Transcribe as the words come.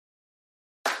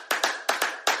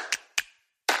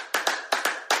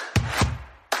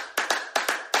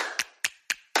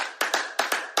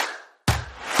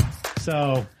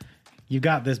So you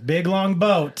got this big long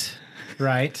boat,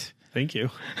 right? Thank you.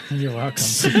 You're welcome.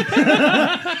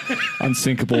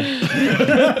 Unsinkable.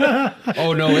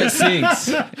 Oh no, it sinks.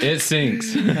 It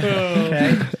sinks.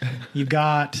 Okay. You've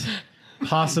got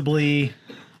possibly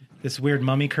this weird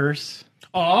mummy curse.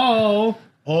 Oh.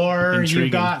 Or Intriguing.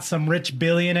 you've got some rich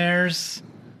billionaires,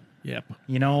 Yep.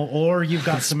 or you've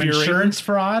got some Conspiring. insurance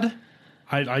fraud.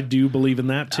 I do believe in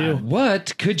that too.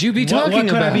 What could you be What talking could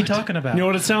about? I be talking about? You know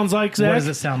what it sounds like, Zach? What does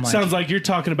it sound like? Sounds like you're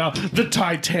talking about the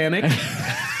Titanic.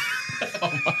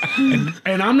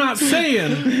 And I'm not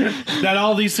saying that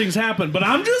all these things happen, but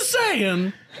I'm just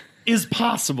saying is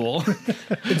possible.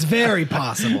 It's very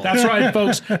possible. That's right,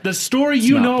 folks. The story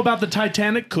you know about the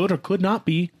Titanic could or could not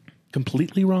be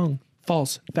completely wrong,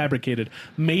 false, fabricated,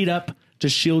 made up to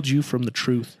shield you from the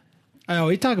truth. Oh,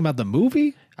 are you talking about the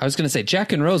movie? I was going to say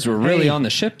Jack and Rose were really on the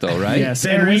ship, though, right? Yes,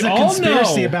 There and is we a all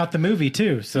conspiracy know. about the movie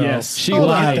too. So Yes. She we'll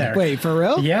lied. get there. Wait, for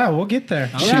real? Yeah, we'll get there.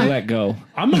 She let go.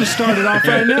 I'm going to start it off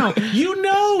right now. You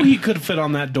know he could fit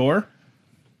on that door.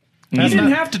 He That's didn't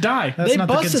not- have to die. That's They not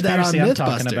the busted that on conspiracy I'm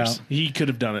talking Mythbusters. about. He could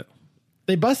have done it.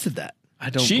 They busted that. I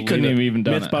don't. She believe couldn't it. have even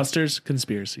done it. Mythbusters,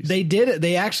 conspiracies. They did it.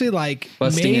 They actually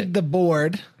Busting made it. the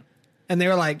board, and they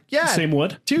were like, "Yeah, Same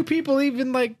wood. two people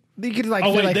even you could Oh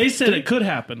fit, wait, like, they said it could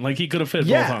happen. Like he could have fit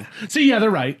Yeah. both on. See, yeah,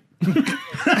 they're right.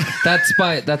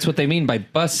 That's what they mean by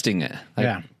busting it. Like,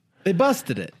 Yeah. they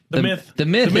busted it. The myth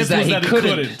is that was he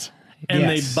couldn't. and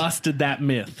Yes. they busted that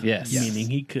myth. Yes. meaning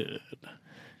he could.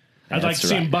 I'd like That's to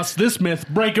see him right. bust this myth,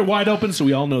 break it wide open, so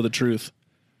we all know the truth.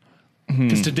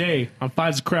 Because today on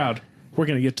Five's a Crowd, we're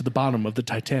gonna get to the bottom of the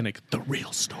Titanic, the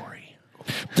real story.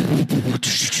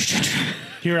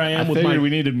 Here I am with my. Figured we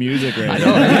needed music right I now.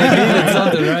 know. I needed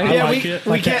something, right? I Yeah, like we it.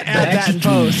 we Like can't the add that in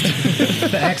post.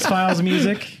 The X-Files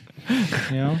music.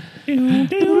 You know?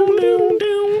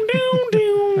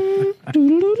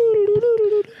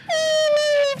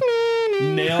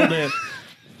 Nailed it.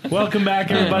 Welcome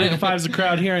back, everybody, to Five's a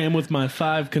Crowd. Here I am with my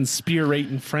five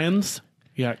conspirating friends.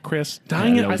 You got Chris.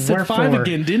 Dang it, I said We're five four.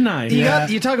 again, didn't I?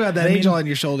 You talk about that angel on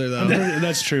your shoulder though.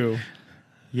 That's true.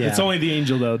 Yeah. It's only the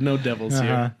angel, though. No devils Uh-huh.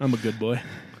 here. I'm a good boy.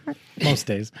 most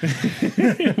days.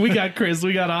 We got Chris,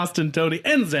 we got Austin, Tony,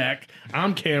 and Zach.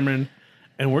 I'm Cameron,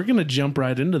 and we're gonna jump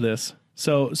right into this.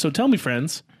 So tell me,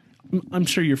 friends. I'm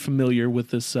sure you're familiar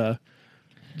with this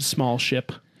small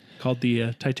ship called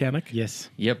the Titanic. Yes.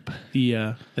 Yep.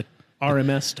 The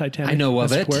RMS Titanic. I know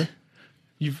of as it. were.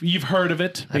 You've heard of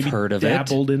it. Maybe heard of it.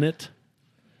 dabbled in it.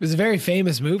 It was a very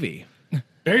famous movie.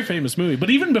 Very famous movie.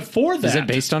 But even before that, Is it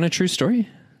based on a true story?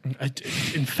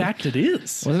 in fact, it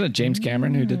is. Wasn't it James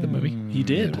Cameron who did the movie? He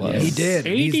did. He did.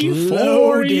 He's 84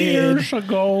 loaded. years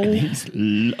ago.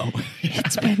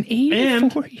 It's been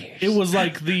 84 And years. it was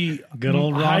like the Good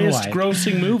old Ron highest White.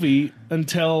 grossing movie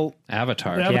until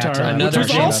Avatar. Avatar, Yeah, which another was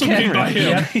James also made by him.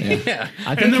 Yeah.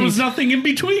 I think And there was he's- nothing in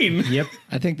between. Yep.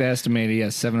 I think they estimate he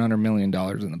has $700 million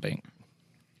in the bank.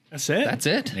 That's it. That's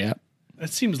it. Yeah.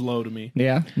 That seems low to me.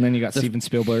 Yeah. And then you got Steven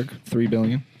Spielberg, $3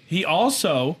 billion. He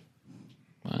also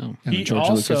And he George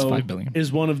Lucas, also $5 billion.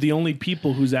 is one of the only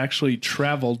people who's actually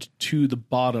traveled to the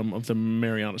bottom of the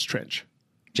Marianas Trench.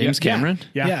 James Cameron?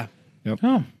 Yeah.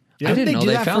 Oh. I didn't they know do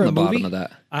they that for found a the bottom movie? of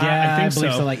that. Yeah, I, think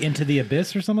believe so. so. Like Into the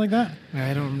Abyss or something like that.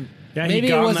 I don't. Yeah, Maybe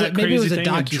he it got was on a- that maybe it crazy was a thing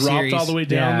and dropped docuseries. all the way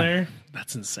down Yeah. there.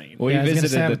 That's insane. Well, Yeah, I he was gonna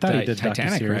say, I visited thought he the did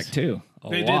Titanic docuseries. wreck, too. A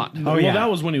They lot. did. Oh, Well, yeah. that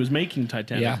was when he was making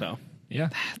Titanic, Yeah. though. Yeah.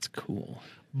 That's cool.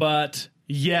 But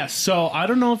yes, so I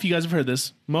don't know if you guys have heard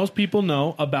this. Most people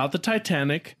know about the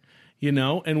Titanic, you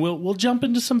know, and we'll jump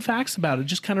into some facts about it.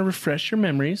 Just kind of refresh your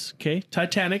memories, okay?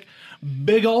 Titanic,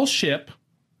 big old ship,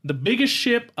 the biggest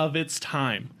ship of its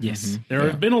time. Yes. There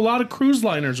have been a lot of cruise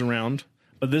liners around,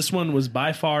 but this one was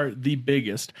by far the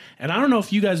biggest. And I don't know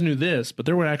if you guys knew this, but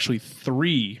there were actually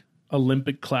 3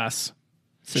 Olympic class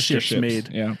Sister ships made.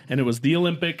 Yeah. And it was the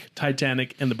Olympic,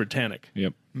 Titanic, and the Britannic.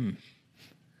 Yep.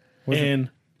 And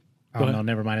Oh, no,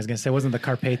 never mind. I was going to say it wasn't the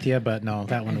Carpathia, but no,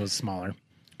 that one was smaller.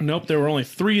 nope, there were only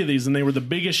 3 of these, and they were the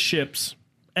biggest ships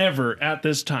ever at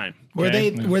this time. Were okay?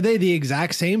 they the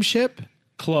exact same ship?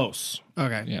 Close?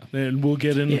 Okay. Yeah. And we'll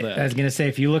get into I that. was going to say,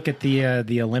 if you look at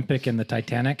the Olympic and the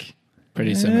Titanic,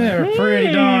 Pretty similar. they're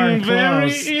pretty darn Very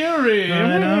close. eerie.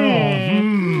 I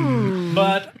know.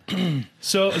 But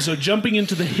so jumping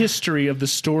into the history of the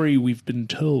story we've been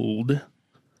told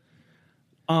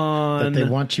on That they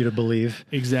want you to believe.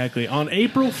 exactly on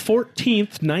April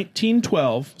 14th,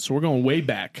 1912. So we're going way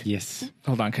back. Yes.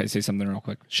 Hold on. Can I say something real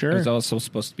quick? Sure. It was also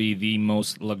supposed to be the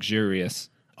most luxurious.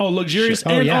 Oh, luxurious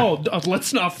Oh, and yeah.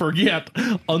 let's not forget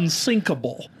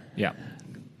unsinkable. Yeah.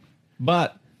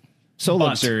 But so But.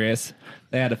 luxurious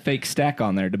They had a fake stack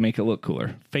on there to make it look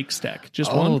cooler. Fake stack, just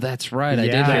Oh, one. that's right. I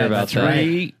did Yeah, hear about that's that. right.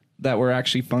 3 that were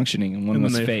actually functioning, and one And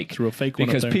then was they fake. threw a fake one up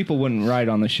because there. people wouldn't ride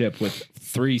on the ship with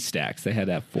 3 stacks. They had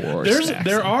to have 4 stacks.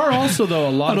 There are also though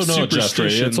a lot I of don't know, Jeffrey.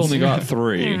 superstitions. It's only got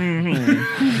 3.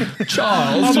 How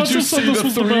Charles, about did you this see one the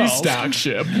with the 3 mouse? stack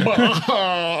ship?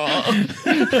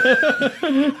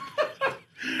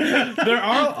 There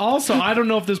are also, I don't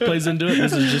know if this plays into it.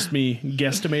 This is just me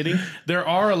guesstimating. There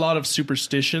are a lot of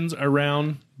superstitions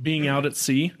around being out at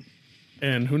sea,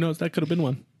 and who knows? That could have been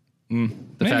one.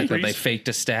 The fact that they Threes. faked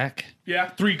a stack. Yeah,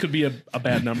 3 could be a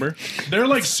bad number. They're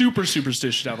like super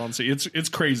superstitious out on sea. It's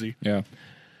crazy. Yeah.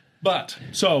 But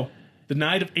so the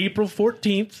night of April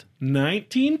 14th,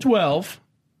 1912,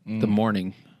 The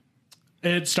morning.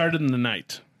 it started in the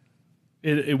night.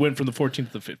 It went from the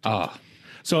 14th to the 15th. Ah.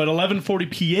 So at 11:40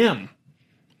 p.m.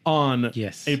 on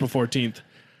Yes. April 14th,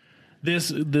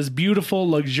 this beautiful,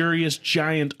 luxurious,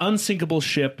 giant, unsinkable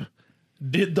ship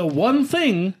did the one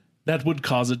thing that would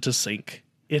cause it to sink.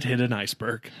 It hit an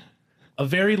iceberg, a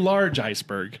very large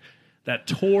iceberg that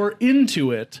tore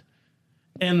into it,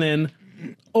 and then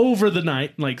over the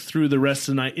night, like through the rest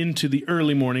of the night into the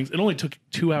early mornings, it only took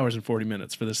 2 hours and 40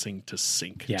 minutes for this thing to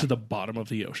sink Yeah. to the bottom of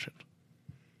the ocean.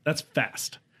 That's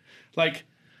fast. Like,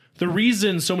 the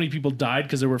reason so many people died,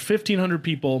 because there were 1,500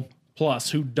 people plus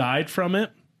who died from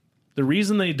it. The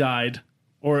reason they died,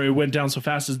 or it went down so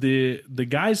fast, is the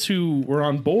guys who were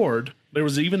on board. There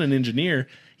was even an engineer.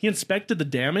 He inspected the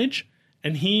damage,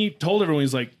 and he told everyone,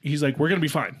 he's like, we're gonna be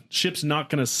fine. Ship's not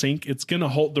gonna sink. It's gonna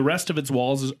hold. The rest of its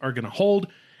walls are gonna hold.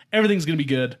 Everything's gonna be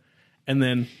good. And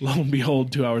then, lo and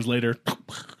behold, 2 hours later,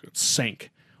 it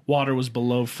sank. Water was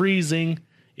below freezing.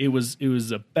 It was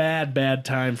a bad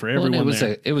time for Well, and everyone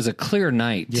there. it was a clear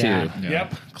night Yeah. too.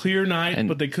 Yep, clear night, And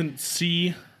but they couldn't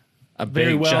see A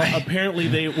very big well. giant. Apparently,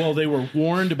 they were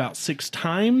warned about 6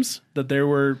 times that there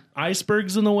were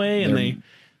icebergs in the way, and they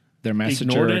Their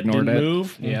messenger ignored it, ignored didn't it.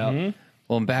 move. Yeah.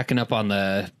 Well, and backing up on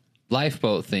the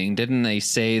lifeboat thing, didn't they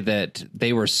say that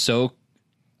they were so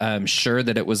sure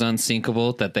that it was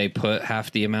unsinkable that they put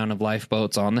half the amount of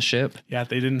lifeboats on the ship? Yeah,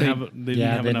 they didn't have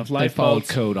enough They followed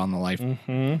lifeboats. code on the life.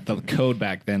 The code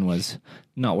back then was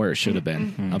not where it should have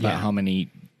been about how many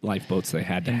lifeboats they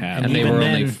had to have. And they Even were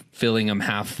only then- filling them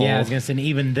half full. Yeah, I was gonna say, and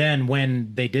even then,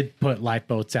 when they did put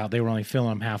lifeboats out, they were only filling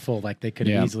them half full. Like they could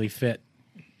Yeah. easily fit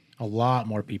a lot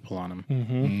more people on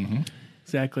them.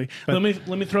 Exactly. Let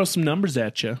me throw some numbers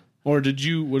at you. Or did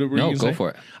you? What were you No, gonna go say? for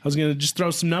it. I was gonna just throw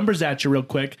some numbers at you real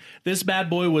quick. This bad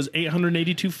boy was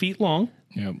 882 feet long.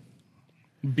 Yep.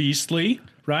 Beastly,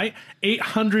 right?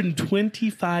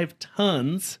 825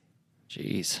 tons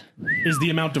Jeez. is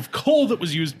the amount of coal that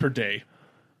was used per day.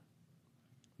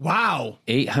 Wow.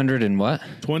 800 and what?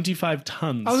 25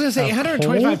 tons. I was going to say Of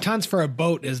 825 coal? tons for a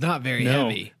boat is not very No,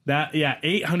 heavy.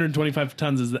 825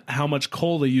 tons is how much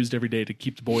coal they used every day to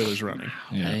keep the boilers running.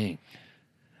 Dang.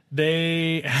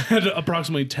 They had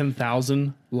approximately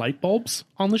 10,000 light bulbs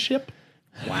on the ship.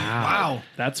 Wow.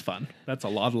 That's fun. That's a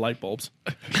lot of light bulbs.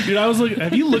 Dude, I was looking.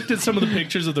 Have you looked at some of the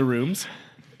pictures of the rooms?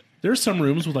 There's some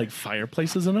rooms with like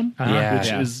fireplaces in them, Yeah.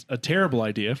 which is a terrible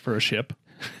idea for a ship.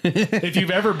 If you've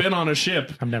ever been on a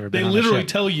ship, I've never been they on a literally ship.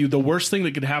 tell you the worst thing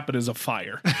that could happen is a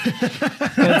fire.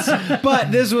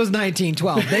 But this was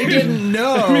 1912. They didn't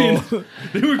know.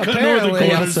 They were cutting Apparently, northern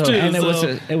corners Also, too. and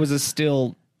so- it was a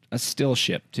still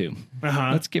ship too. Uh-huh.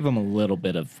 Let's give them a little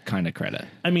bit of kind of credit.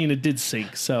 I mean, it did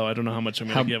sink, so I don't know how much I'm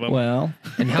going to give them. Well,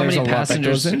 And how there's many a lot that passengers?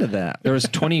 goes into that? There was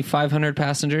 2,500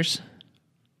 passengers?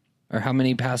 Or how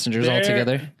many passengers There-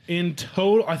 altogether? in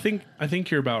total, I think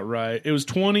you're about right. It was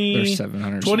 20, There's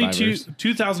 700 22, survivors.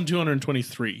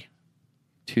 2,223.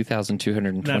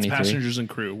 2,223. That's passengers and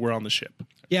crew were on the ship.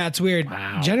 Yeah, it's weird.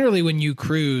 Generally, when you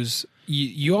cruise,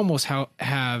 you almost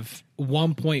have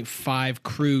 1.5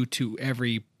 crew to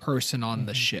every person on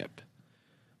the ship.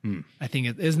 I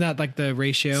think isn't that like the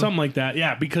ratio? Something like that.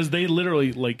 Yeah, because they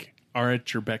literally like are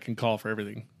at your beck and call for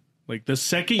everything. Like the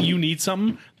second you need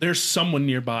something, there's someone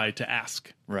nearby to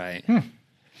ask. Right.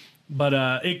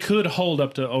 But it could hold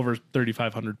up to over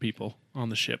 3,500 people on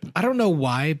the ship. I don't know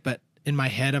why, but in my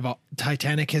head,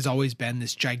 Titanic has always been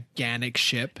this gigantic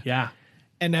ship, Yeah.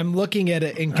 and I'm looking at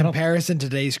it in comparison to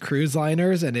today's cruise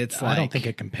liners, and it's like I don't think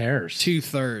it compares.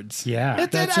 2/3. Yeah.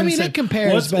 I mean, insane. it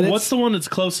compares, but What's the one it's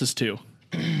closest to?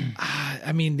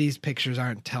 I mean, these pictures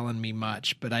aren't telling me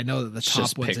much, but I know that the top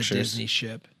just one's pictures. a Disney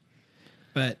ship.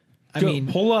 But I Go, mean,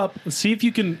 pull up, see if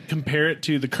you can compare it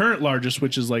to the current largest,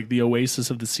 which is like the Oasis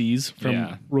of the Seas from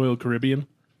Yeah. Royal Caribbean.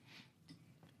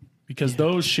 Because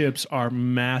those ships are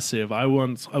massive. I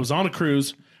was on a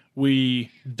cruise.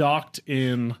 We docked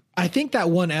in I think that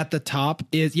one at the top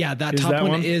is that Is top that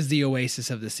one one? is the Oasis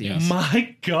of the Seas.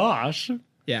 My gosh.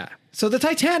 Yeah. So the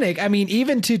Titanic, I mean,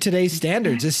 even to today's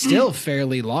standards, is still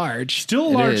fairly large. Still a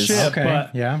large is. ship. Okay,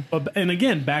 But, yeah. and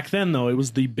again, back then, though, it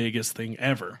was the biggest thing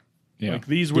ever. Yeah. Like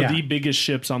these were Yeah. the biggest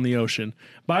ships on the ocean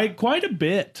by quite a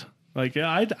bit. Like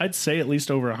I'd say at least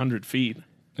over 100 feet.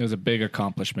 It was a big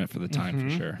accomplishment for the time for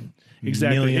sure.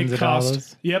 Exactly. Millions it of cost,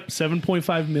 dollars. Yep,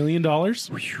 $7.5 million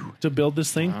to build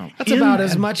this thing. That's about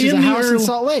as much as a house in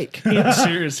Salt Lake.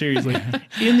 Seriously.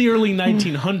 In the early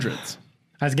 1900s.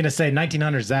 I was gonna say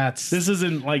 1900s. That's This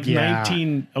isn't like Yeah.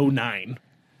 1909.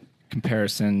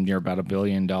 Comparison, you're about $1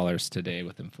 billion today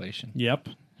with inflation. Yep.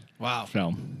 Wow.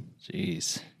 So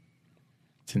Jeez.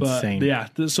 it's But insane. yeah,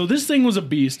 so this thing was a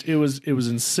beast. It was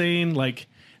insane. Like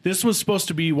this was supposed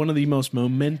to be one of the most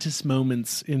momentous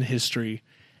moments in history,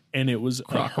 and it was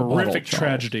a horrific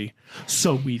tragedy.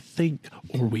 So we think,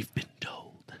 or we've been told.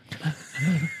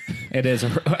 it is.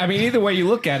 I mean, either way you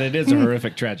look at it, it's a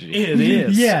horrific tragedy. It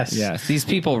is. Yes. Yes. These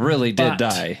people really did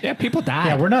die. Yeah, people die.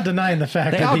 Yeah, we're not denying the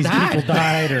fact that all these died. people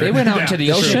died. Or They went out into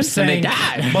the ocean and they sank.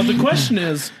 died. But the question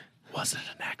is, was it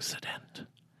an accident?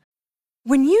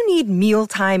 When you need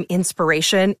mealtime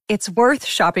inspiration, it's worth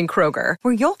shopping Kroger,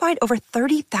 where you'll find over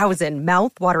 30,000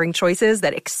 mouth-watering choices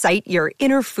that excite your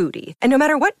inner foodie. And no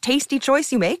matter what tasty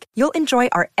choice you make, you'll enjoy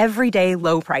our everyday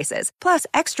low prices, plus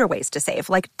extra ways to save,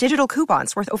 like digital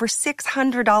coupons worth over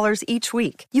 $600 each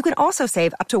week. You can also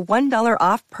save up to $1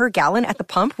 off per gallon at the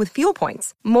pump with fuel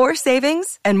points. More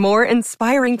savings and more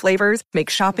inspiring flavors make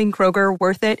shopping Kroger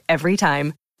worth it every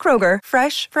time. Kroger,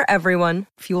 fresh for everyone.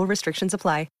 Fuel restrictions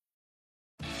apply.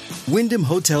 Wyndham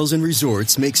Hotels and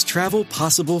Resorts makes travel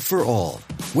possible for all.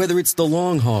 Whether it's the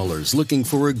long haulers looking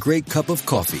for a great cup of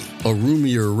coffee, a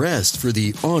roomier rest for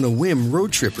the on-a-whim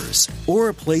road trippers, or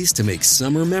a place to make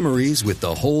summer memories with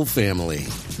the whole family.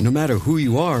 No matter who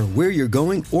you are, where you're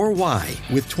going, or why,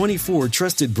 with 24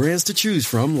 trusted brands to choose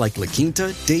from like La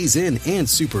Quinta, Days Inn, and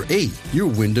Super 8, your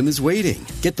Wyndham is waiting.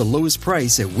 Get the lowest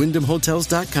price at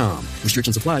WyndhamHotels.com.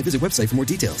 Restrictions apply. Visit website for more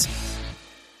details.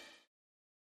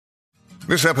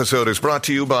 This episode is brought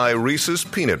to you by Reese's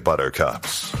Peanut Butter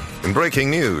Cups. In breaking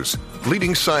news,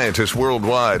 leading scientists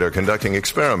worldwide are conducting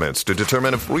experiments to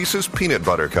determine if Reese's Peanut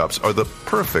Butter Cups are the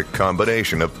perfect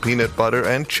combination of peanut butter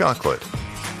and chocolate.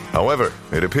 However,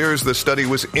 it appears the study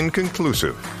was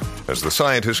inconclusive, as the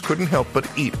scientists couldn't help but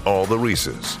eat all the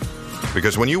Reese's.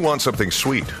 Because when you want something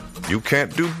sweet, you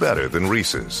can't do better than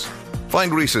Reese's.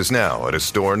 Find Reese's now at a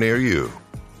store near you.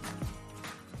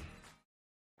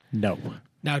 No.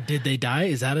 Now, did they die?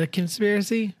 Is that a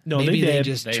conspiracy? No, Maybe they they did.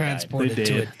 just They died. transported They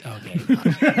to did. it. Okay.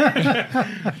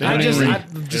 I'm just They're not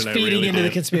feeding really into the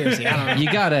dead. conspiracy. I don't know.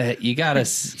 You gotta.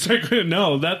 It's like,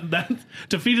 no, that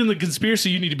to feed in the conspiracy,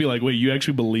 you need to be like, wait, you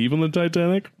actually believe in the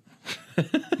Titanic?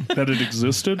 That it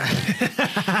existed?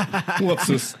 What's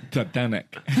this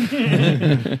Titanic?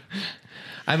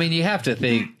 I mean, you have to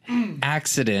think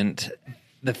accident.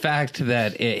 The fact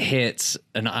that it hits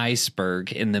an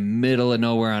iceberg in the middle of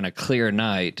nowhere on a clear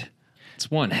night,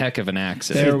 it's one heck of an Their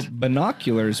accident.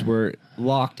 binoculars were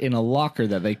locked in a locker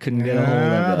that they couldn't get a hold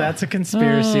of. That's a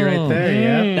conspiracy right there.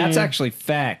 Yeah. That's actually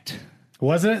fact.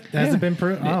 Was it? Has it been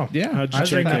proven? Oh, Yeah. How'd you I was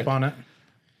check reading it? up on it.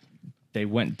 They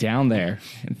went down there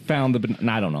and found and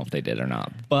I don't know if they did or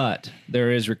not, but there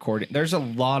is recording. There's a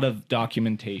lot of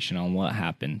documentation on what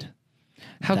happened.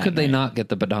 How could they not get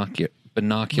the binoculars?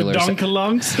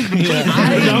 Badonkalungs?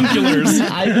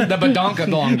 Badonkulars. The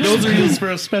badonkadonk. Those are used for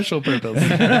a special purpose.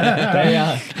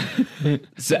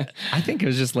 So, I think it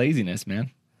was just laziness,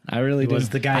 man. I really It was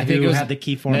do. the guy I think it who was had the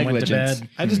key for him went to negligence. bed.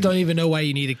 I just don't even know why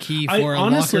you need a key I- for a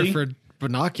honestly- locker for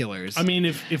binoculars. I mean,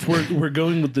 if we're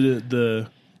going with the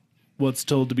what's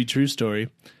told to be true story,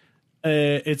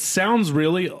 it sounds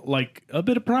really like a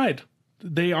bit of pride.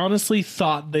 They honestly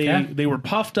thought they were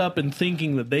puffed up and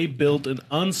thinking that they built an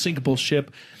unsinkable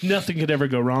ship. Nothing could ever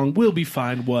go wrong. We'll be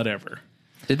fine. Whatever.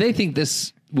 Did they think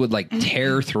this would like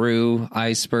tear through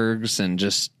icebergs and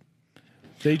just?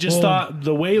 They just thought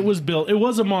the way it was built, it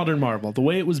was a modern marvel. The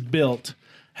way it was built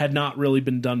had not really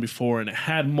been done before, and it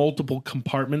had multiple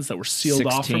compartments that were sealed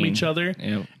off from 16. each other,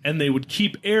 Yep. and they would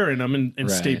keep air in them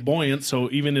and stay Right. buoyant. So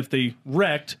even if they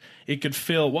wrecked, it could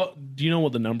fill. What do you know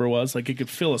what the number was? Like it could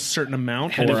fill a certain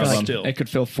amount, and it Four was of them. still, It could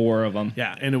fill 4 of them.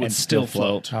 yeah, and it would and still still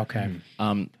float. Okay.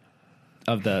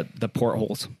 Of the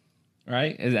portholes,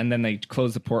 right? And then they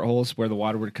close the portholes where the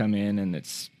water would come in, and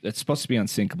it's supposed to be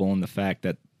unsinkable in the fact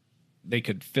that they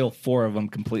could fill 4 of them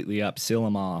completely up, seal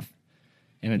them off,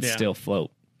 and it'd Yeah. still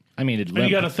float. I mean, And you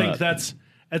got to think that's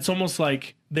almost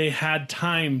like they had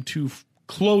time to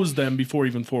close them before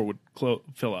even 4 would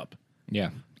fill up. Yeah.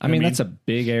 I mean, that's a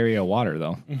big area of water,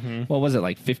 though. What was it,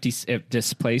 like 50? It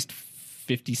displaced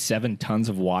 57 tons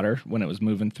of water when it was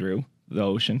moving through the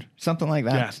ocean. Something like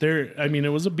that. Yeah, it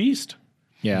was a beast.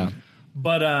 Yeah.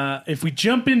 But if we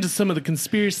jump into some of the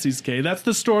conspiracies, Kay, that's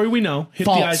the story we know. Hit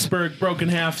False. the iceberg, broke in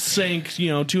half, sank,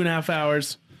 2.5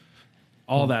 hours.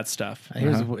 All that stuff.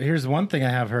 Here's one thing I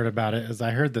have heard about it is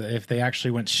I heard that if they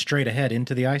actually went straight ahead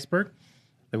into the iceberg,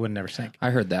 they would never sink.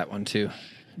 I heard that one too.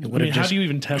 How do you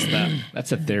even test that?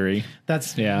 That's a theory.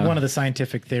 That's Yeah. one of the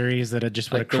scientific theories that it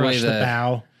just would Like have crushed the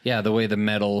bow. Yeah, the way the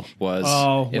metal was.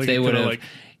 Oh, if like they it would could've, have,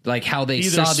 like how they either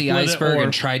saw the split it iceberg or-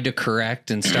 and tried to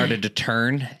correct and started to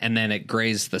turn, and then it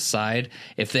grazed the side.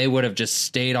 If they would have just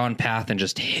stayed on path and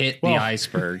just hit the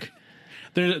iceberg.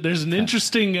 There's an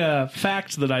interesting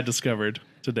fact that I discovered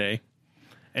today,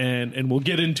 and we'll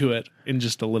get into it in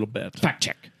just a little bit. Fact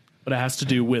check. But it has to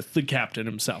do with the captain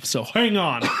himself. So hang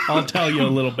on, I'll tell you a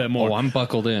little bit more. Oh, I'm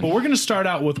buckled in. But we're going to start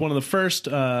out with one of the first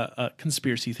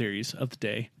conspiracy theories of the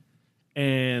day.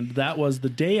 And that was the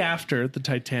day after the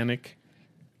Titanic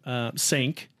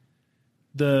sank,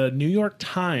 the New York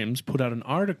Times put out an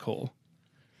article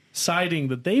citing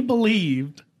that they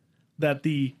believed that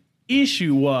the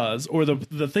issue was, or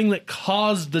the thing that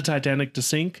caused the Titanic to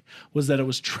sink, was that it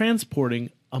was transporting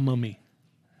a mummy.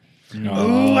 Ooh,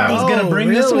 I was going to bring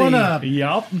this one up.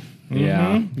 Yup.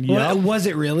 Yeah. Well, was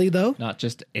it really though? Not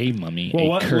just a mummy,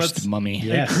 Well, a cursed let's- mummy.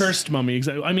 Yes. A cursed mummy.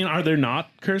 Exactly. I mean, are there not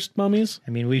cursed mummies?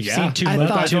 I mean, we've Yeah. seen two I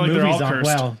thought- I feel like they're movies all on. cursed.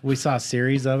 Well, we saw a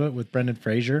series of it with Brendan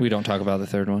Fraser, We don't talk about the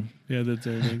third one. Yeah, that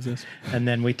exists. and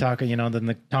then we talk. Then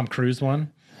the Tom Cruise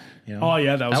one. Oh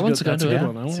yeah, that was That one's good. That's a good, good yeah.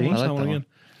 one. I want See? to watch I that like one that again.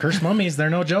 Cursed mummies, they're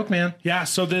no joke, man. Yeah.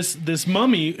 So this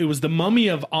mummy, it was the mummy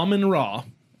of Amun Ra,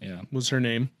 Yeah. was her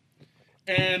name,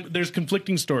 and there's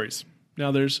conflicting stories.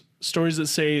 Now there's stories that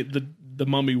say the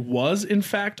mummy was in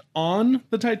fact on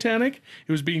the Titanic.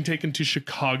 It was being taken to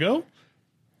Chicago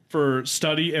for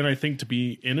study, and I think to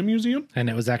be in a museum. And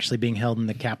it was actually being held in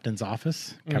the captain's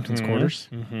office, captain's quarters.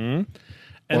 And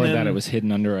Or then, that it was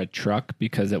hidden under a truck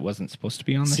because it wasn't supposed to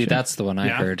be on the See, ship. that's the one I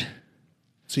Yeah. heard.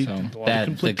 see, So, a lot of That the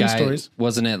conflicting guy stories.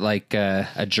 wasn't it like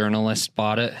a journalist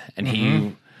bought it,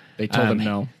 and They told him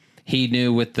no. he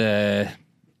knew with the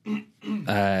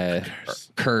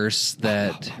curse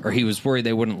that, or he was worried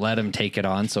they wouldn't let him take it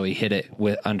on, so he hid it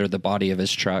under the body of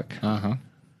his truck.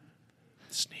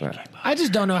 I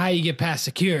just don't know how you get past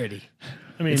security.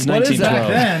 I mean, It's what is that?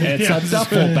 1912. It's a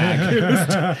duffel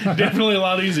bag. Definitely a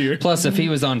lot easier. Plus, if he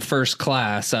was on first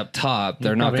class up top,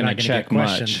 they're not probably going not to gonna check get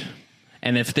much. questioned.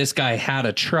 And if this guy had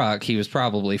a truck, he was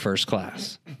probably first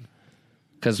class.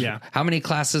 Because Yeah. how many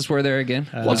classes were there again?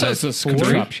 What's this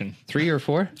contraption? 3 or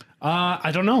 4?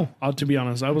 I don't know. To be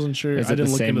honest, I wasn't sure. Is I it the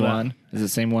didn't look same into one? Is it the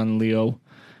same one Leo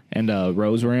and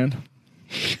Rose were in?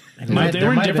 that. No, they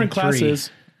were in different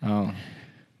classes. Oh,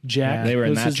 Jack, they were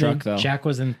in was that his truck name. though. Jack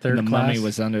was in and third the class. mummy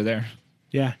was under there.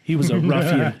 Yeah, he was a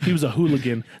ruffian. He was a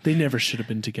hooligan. They never should have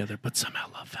been together, but somehow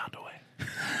love found a way.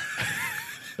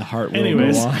 The heart will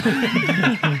Anyways. go on.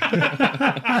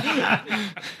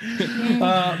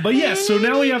 But yes, so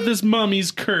now we have this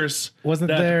mummy's curse Wasn't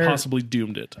that there- possibly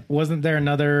doomed it. Wasn't there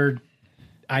another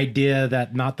idea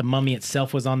that not the mummy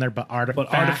itself was on there, but artifacts?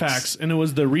 But artifacts, and it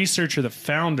was the researcher, the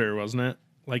founder, wasn't it?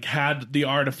 Like had the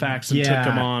artifacts and Yeah.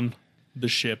 took them on the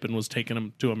ship and was taking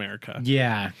them to America.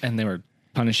 Yeah, And they were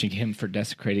punishing him for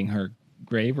desecrating her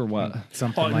grave or what?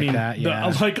 something I like mean, that. Yeah,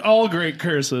 like all great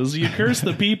curses, you curse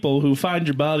the people who find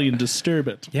your body and disturb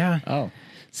it. yeah. Oh,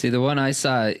 See, the one I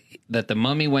saw, that the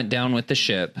mummy went down with the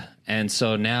ship, and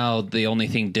so now the only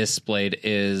thing displayed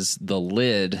is the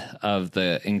lid of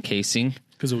the encasing.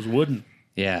 Because it was wooden,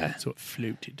 Yeah. so it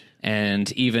floated. And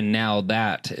even now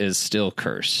that is still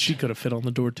cursed. She could have fit on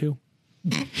the door too.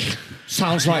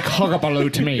 sounds like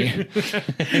Hugabaloo to me.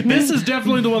 This is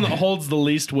definitely the one that holds the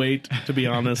least weight, to be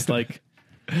honest. Like,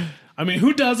 I mean,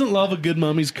 who doesn't love a good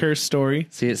mummy's curse story?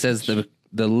 See, it says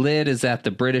the lid is at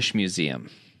the British Museum.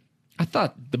 I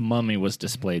thought the mummy was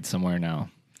displayed somewhere now.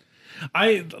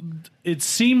 It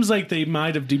seems like they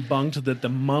might have debunked that the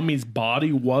mummy's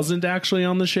body wasn't actually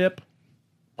on the ship,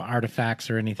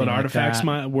 Artifacts or anything. but like artifacts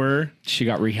that. were. She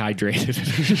got rehydrated.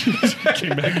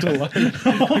 Came back to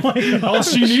life. All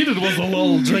she needed was a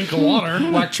little drink of water.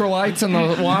 Electrolytes in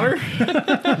the water.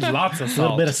 Lots of A little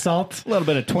salt. bit of salt. A little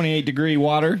bit of 28-degree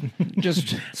water.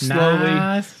 Just slowly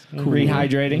Nice.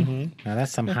 rehydrating. Now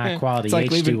that's some high quality It's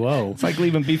like leaving, H2O. it's like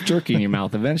leaving beef jerky in your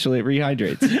mouth. Eventually it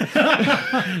rehydrates.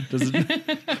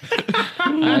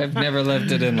 I've never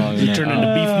left it in long enough. Turn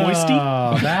into beef moisty.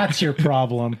 Oh, that's your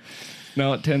problem.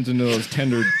 No, it turns into those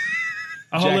tender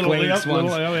Oh, Jack little, Link's yep,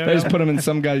 ones. little, yeah, They just yeah. put them in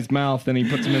some guy's mouth, and he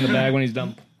puts them in the bag when he's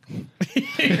done.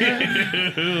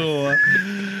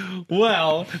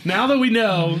 Well, now that we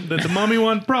know that the mummy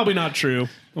one, probably not true,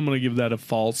 I'm going to give that a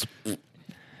false.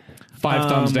 5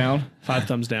 thumbs down. 5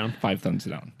 thumbs down. 5 thumbs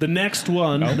down. The next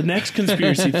one, the next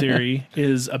conspiracy theory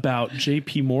is about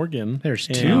J.P. Morgan. There's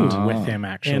two with him,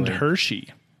 actually. And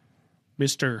Hershey.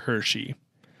 Mr. Hershey.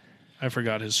 I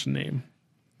forgot his name.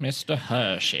 Mr.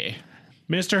 Hershey.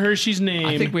 Mr. Hershey's name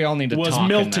I think we all need to was talk in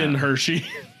Milton that. Hershey.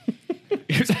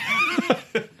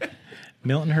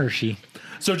 Milton Hershey.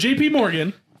 So J.P.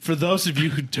 Morgan, for those of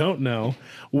you who don't know,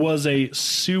 was a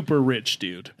super rich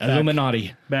dude.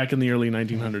 Illuminati. Back in the early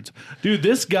 1900s. Dude,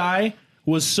 this guy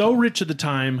was so rich at the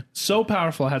time, so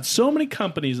powerful, had so many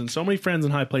companies and so many friends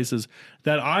in high places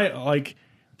that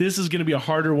this is going to be a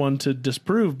harder one to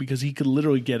disprove because he could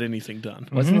literally get anything done.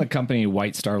 Wasn't the company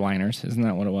White Star Liners? Isn't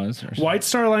that what it was? Or White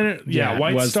Star Liner,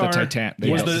 White was Star the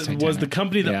Titanic. was the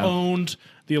company that Yeah. owned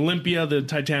the Olympia, the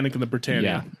Titanic, and the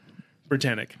Britannia.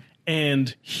 Britannic.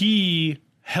 And he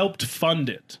helped fund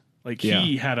it. Like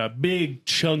he had a big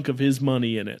chunk of his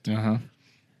money in it. Uh-huh.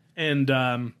 And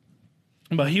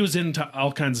but he was into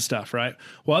all kinds of stuff, right?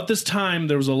 Well, at this time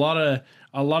there was a lot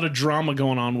of drama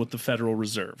going on with the Federal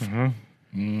Reserve.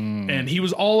 And he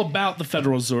was all about the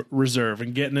Federal Reserve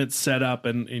and getting it set up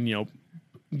and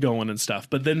going and stuff.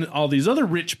 But then all these other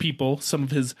rich people, some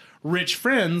of his rich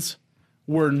friends,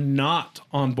 were not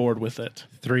on board with it.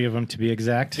 3 of them to be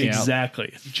exact.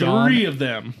 Exactly. John- 3 of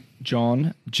them.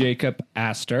 John Jacob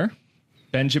Astor,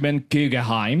 Benjamin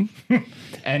Guggenheim,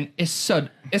 and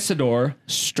Isidor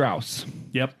Strauss.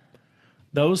 Yep.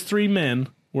 Those 3 men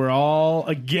were all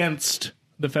against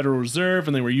the Federal Reserve,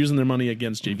 and they were using their money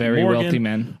against JP Very Morgan. wealthy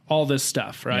men. All this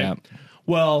stuff, right? Yep.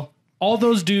 Well, all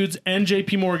those dudes and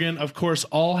JP Morgan, of course,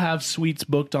 all have suites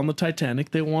booked on the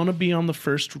Titanic. They want to be on the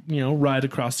first, ride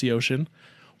across the ocean.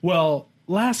 Well,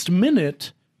 last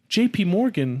minute, JP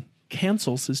Morgan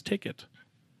cancels his ticket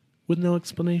with no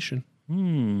explanation.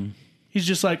 He's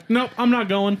just like, nope, I'm not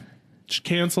going. Just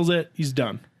cancels it. He's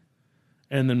done.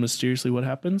 And then mysteriously what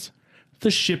happens? The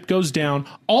ship goes down.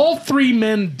 All 3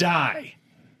 men die.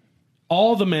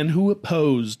 All the men who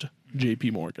opposed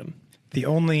JP Morgan. The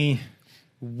only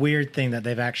weird thing that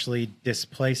they've actually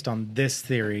displaced on this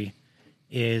theory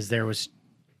is there was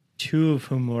 2 of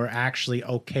whom were actually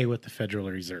okay with the Federal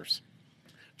Reserves.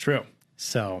 True.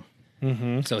 So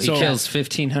So he kills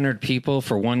 1,500 people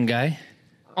for one guy?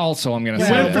 Also, I'm going to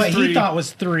Well, say for what 3. he thought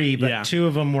was 3, but Yeah. 2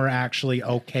 of them were actually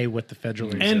okay with the Federal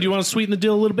Reserve. And do you want to sweeten the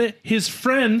deal a little bit? His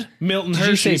friend, Milton you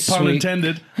Hershey, say pun sweet?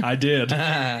 intended. I did.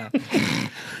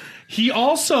 He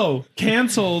also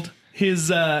canceled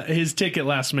his ticket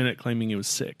last minute, claiming he was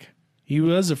sick. He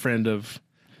was a friend of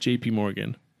J.P.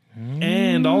 Morgan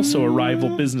and also a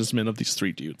rival businessman of these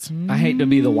 3 dudes. I hate to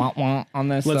be the wah-wah on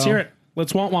this, Let's though. hear it.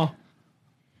 Let's wah-wah.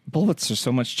 Bullets are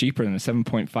so much cheaper than a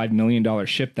 $7.5 million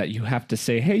ship that you have to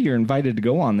say, hey, you're invited to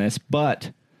go on this.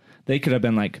 But they could have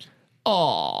been like,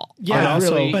 oh, Yeah,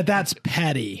 really? but that's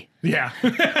petty. Yeah.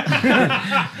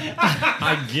 I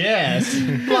guess.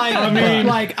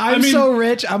 I'm so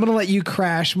rich, I'm gonna let you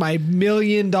crash my $1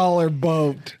 million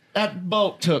boat. That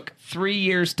boat took 3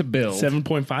 years to build.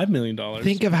 $7.5 million.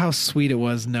 Think of how sweet it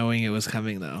was knowing it was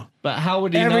coming, though. But how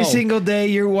would he Every know? single day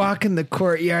you're walking the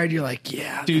courtyard, you're like,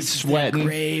 yeah, Dude's this is sweating. that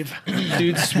grave.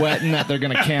 Dude's sweating that they're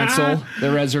going to cancel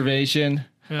the reservation.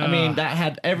 I mean, that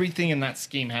had everything in that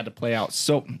scheme had to play out.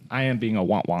 So I am being a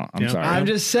wah-wah. I'm sorry. I'm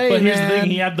just saying, But here's the man.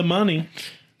 thing, he had the money.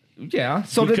 yeah.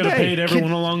 So He did could have they. paid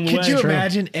everyone along the way. Could you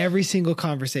imagine every single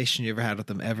conversation you ever had with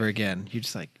them ever again? You're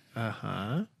just like,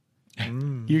 uh-huh.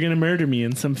 You're going to murder me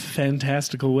in some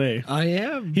fantastical way. I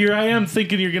am. Here I am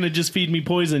thinking you're going to just feed me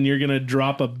poison. You're going to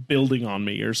drop a building on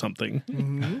me or something.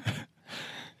 And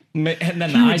then the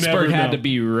You would iceberg never had know. to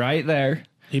be right there.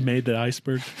 He made the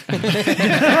iceberg.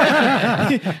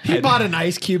 He bought an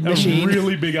ice cube machine. A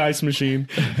really big ice machine.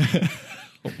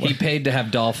 He paid to have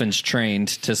dolphins trained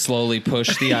to slowly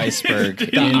push the iceberg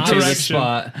into direction. the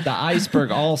spot. The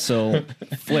iceberg also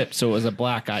flipped, so it was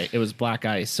black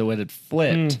ice. So it had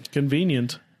flipped.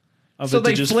 Convenient. Of So it to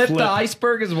they just flipped flip. the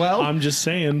iceberg as well. I'm just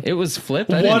saying. It was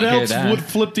flipped. I What didn't hear else that. would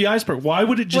flip the iceberg? Why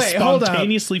would it just Wait, hold up.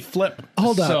 spontaneously flip?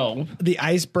 Hold up. So- The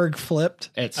iceberg flipped.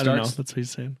 it I don't know. starts That's what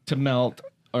he's saying. to melt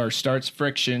or starts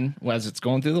friction as it's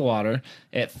going through the water.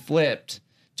 It flipped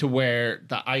to where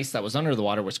the ice that was under the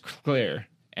water was clear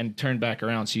and turned back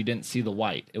around, so you didn't see the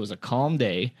white. It was a calm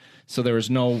day, so there was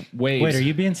no waves. Wait, are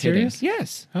you being hitting. serious?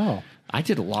 Yes. Oh. I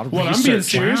did a lot of Well, research. I'm being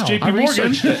serious. Wow. JP I Morgan.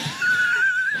 researched it.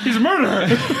 He's a murderer.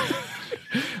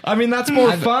 I mean, that's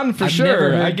more fun for I've sure.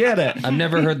 never heard- I get it. I've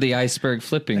never heard the iceberg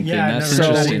flipping Yeah, thing. I've That's never heard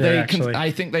So that interesting. either, they actually.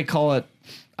 I think they call it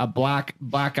black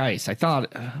ice. I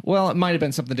thought, well, it might have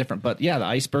been something different, but yeah, the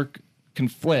iceberg can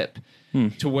flip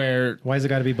to where Why's it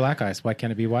got to be black ice? Why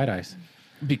can't it be white ice?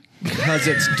 because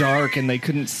it's dark and they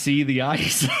couldn't see the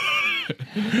ice.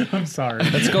 I'm sorry.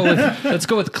 Let's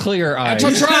go with clear eyes.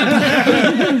 Clear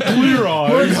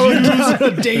eyes. Going down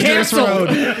a dangerous road.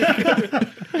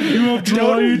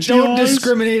 Don't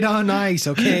discriminate on ice,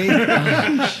 okay?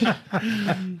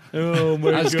 Oh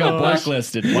my I just got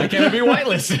blacklisted. Why can't it be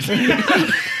whitelisted?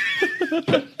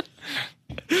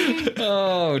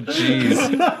 Oh,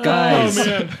 jeez. Guys,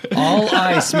 all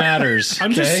ice matters.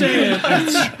 I'm just saying.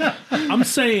 I'm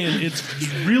saying it's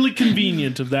really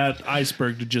convenient of that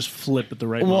iceberg to just flip at the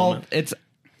right moment. It's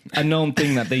a known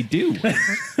thing that they do.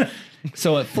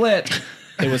 So it flipped.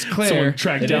 It was clear. Someone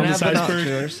tracked They down didn't this have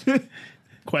iceberg.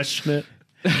 Question it.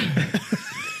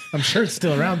 I'm sure it's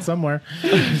still around somewhere.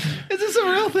 Is this a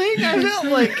real thing? I felt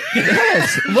like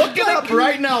Yes. Look it up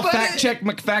right now. Fact check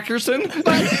McFackerson.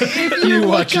 if You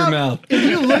watch your mouth. If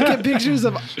you look at pictures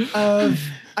of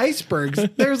icebergs,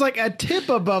 there's like a tip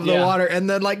above the Yeah. water, and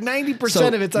then like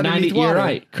 90% of it's underneath water. You're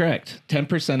right. Correct.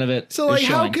 10% of it. So like, is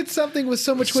how showing. could something with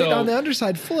so much weight So- on the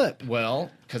underside flip?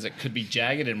 Well, because it could be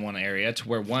jagged in one area to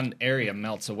where one area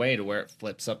melts away to where it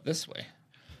flips up this way.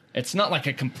 It's not like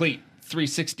a complete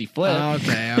 360 flip.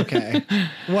 Okay.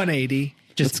 180.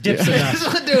 Just dips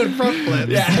enough. Doing front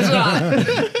flips.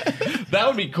 That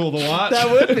would be cool to watch. That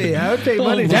would be. I would pay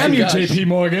money. Damn you, gosh. JP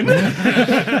Morgan.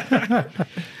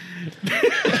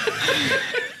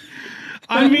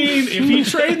 I mean, if he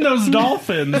trained those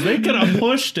dolphins, they could have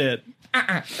pushed it.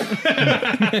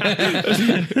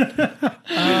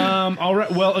 All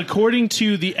right. Well, according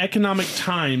to the Economic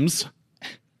Times,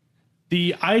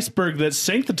 the iceberg that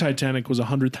sank the Titanic was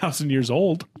 100,000 years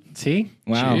old. See?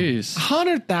 Wow. Jeez.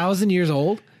 100,000 years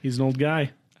old? He's an old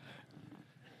guy.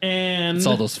 And It's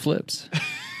all those flips.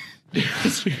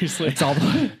 seriously, It's all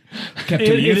kept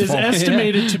it is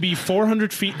estimated to be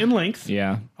 400 feet in length,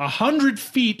 Yeah. 100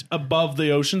 feet above the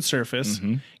ocean surface,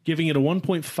 giving it a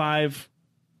 1.5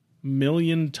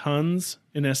 million tons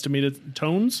in estimated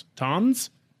tons, TONNES,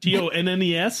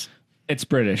 It's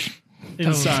British.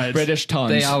 inside. British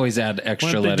tons. They always add Why extra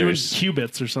aren't they doing letters.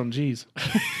 cubits or something? Jeez.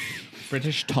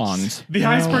 British tons. The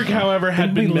iceberg, however,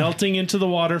 had been melting into the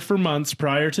water for months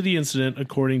prior to the incident,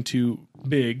 according to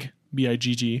Bigg,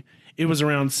 B-I-G-G. It was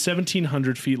around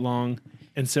 1,700 feet long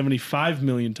and 75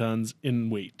 million tons in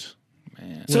weight.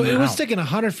 So it was sticking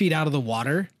 100 feet out of the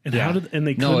water? And how did they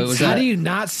No, couldn't it was see How that- do you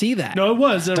not see that? No, it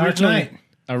was Dark originally. Knight.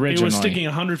 It was sticking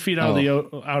 100 feet out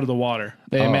of the water.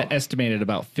 They estimated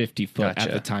about 50 foot Gotcha.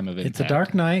 at the time of it. It's a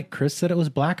dark night. Chris said it was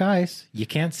black ice. You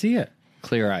can't see it.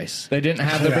 Clear ice. They didn't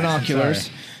have the binoculars.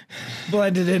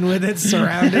 Blended in with its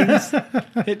surroundings.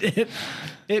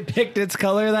 it picked its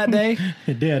color that day.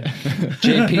 It did.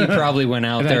 JP probably went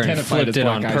out It there and identified flipped as it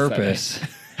on black ice that purpose.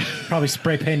 Probably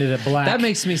spray painted it black. That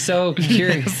makes me so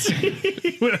curious.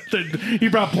 He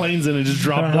brought planes in and just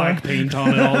dropped black paint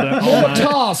on it all More night.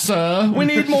 tar, sir. We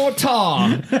need more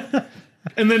tar.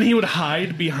 And then he would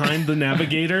hide behind the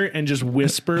navigator and just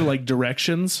whisper like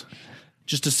directions,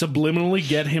 just to subliminally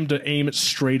get him to aim it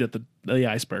straight at the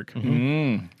iceberg.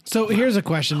 So here's a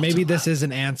question. Maybe this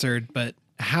isn't answered, but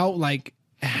how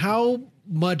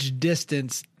much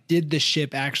distance did the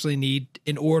ship actually need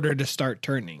in order to start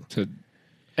turning?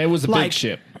 It was a big Like-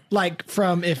 ship. Like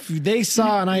from if they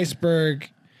saw an iceberg,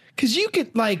 because you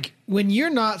could like when you're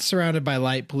not surrounded by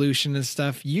light pollution and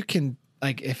stuff, you can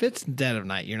like if it's dead of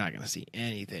night, you're not going to see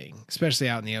anything, especially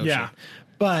out in the ocean. Yeah.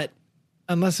 But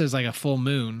unless there's like a full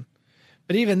moon,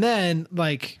 but even then,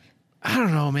 like I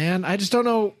don't know, man. I just don't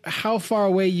know how far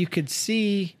away you could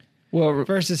see Well,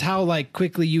 versus how like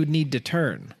quickly you would need to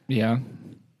turn. yeah.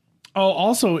 Oh,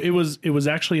 also, it was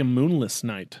actually a moonless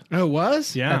night. Oh, it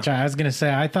was? Yeah. That's right. I was going to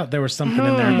say, I thought there was something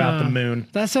in there about the moon.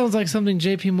 That sounds like something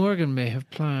JP Morgan may have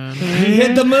planned. He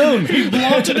hit the moon. He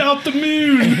blotted out the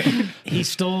moon. He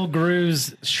stole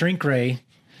Gru's shrink ray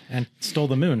and stole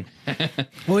the moon.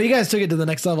 Well, you guys took it to the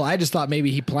next level. I just thought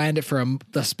maybe he planned it for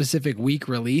the specific week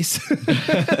release.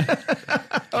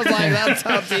 I was like, that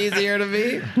sounds easier to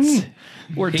me.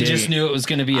 He just knew it was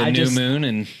going to be a new moon,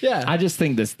 and Yeah. I just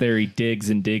think this theory digs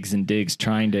and digs and digs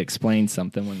trying to explain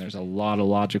something when there's a lot of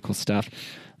logical stuff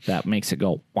that makes it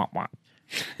go wah wah.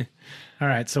 All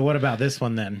right. So what about this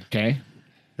one then? Okay.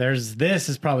 This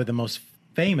is probably the most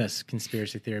famous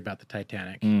conspiracy theory about the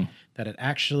Titanic, that it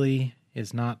actually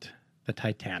is not the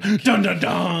Titanic. Dun dun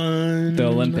dun. The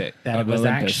Olympic. That it the was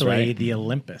Olympus, actually right? the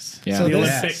Olympus. Yeah. So The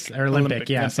this- Olympic. Or Olympic.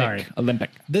 Yeah, sorry. Olympic.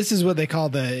 This is what they call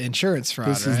the insurance fraud,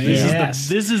 right? Yes.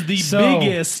 This is the So-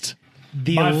 biggest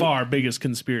by far biggest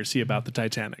conspiracy about the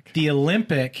Titanic. The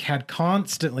Olympic had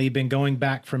constantly been going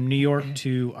back from New York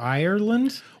to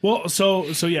Ireland. Well, so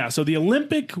the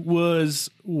Olympic was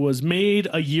made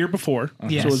a year before.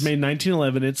 Yes. So it was made in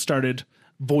 1911. It started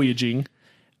voyaging.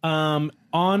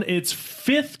 On its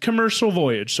 5th commercial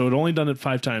voyage, so it only done it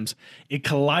 5 times, it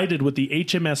collided with the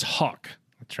HMS Hawk.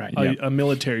 That's right. A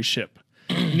military ship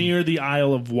near the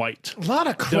Isle of Wight. A lot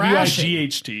of crashing.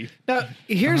 WIGHT. Now,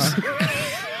 here's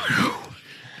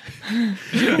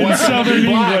In southern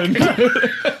England.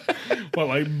 What,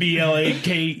 like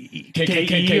BLAKE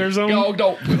or something?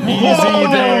 Go.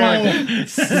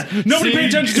 Nobody pay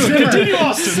attention to it. Continue,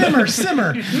 Austin.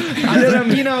 Simmer.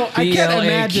 I can't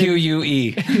imagine.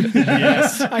 BLAQUE.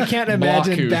 Yes. I can't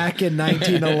imagine Baku. back in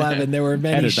 1911 there were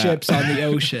many Edit that. ships on the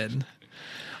ocean.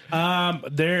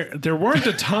 There weren't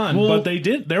a ton, but they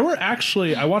did. There were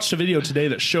actually. I watched a video today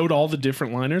that showed all the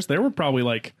different liners. There were probably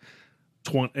like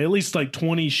 20, at least like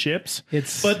 20 ships.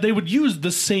 But they would use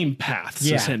the same paths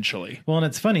essentially. Well, and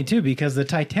it's funny too because the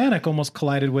Titanic almost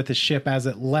collided with the ship as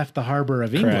it left the harbor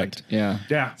of England. Yeah.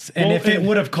 Yeah, And if it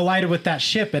would have collided with that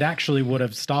ship, it actually would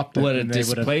have stopped it. Would and it they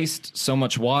would have- displaced so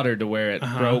much water to where it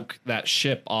broke that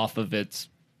ship off of the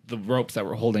ropes that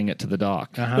were holding it to the dock.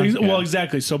 Well,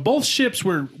 exactly. So both ships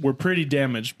were pretty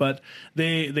damaged, but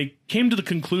they came to the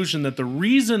conclusion that the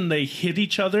reason they hit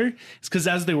each other is because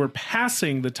as they were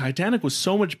passing, the Titanic was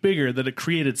so much bigger that it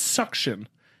created suction,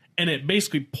 and it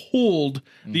basically pulled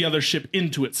the other ship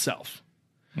into itself.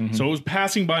 So it was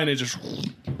passing by, and it just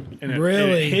and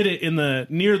it hit it in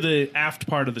near the aft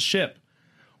part of the ship.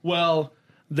 Well,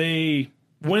 they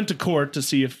went to court to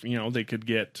see if they could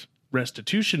get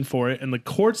restitution for it, and the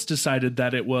courts decided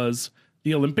that it was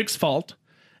the Olympics' fault,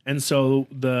 and so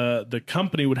the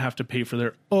company would have to pay for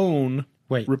their own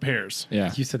repairs.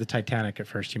 Yeah. You said the Titanic at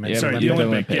first. You meant Sorry, the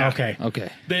Olympic. Yeah. Okay.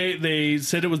 They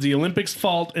said it was the Olympics'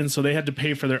 fault, and so they had to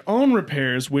pay for their own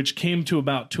repairs, which came to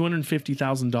about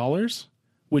 $250,000,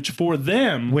 which for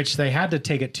them, Which they had to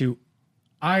take it to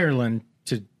Ireland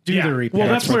to do the repair. well,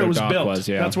 that's where where it the was dock built. was,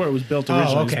 yeah. That's where it was built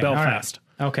originally. Oh, It was okay. All right. Belfast.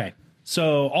 Okay.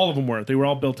 So all of them were. They were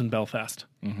all built in Belfast.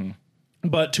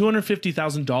 But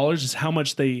 $250,000 is how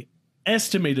much they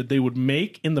estimated they would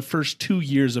make in the first 2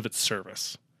 years of its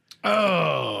service.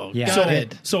 Yeah.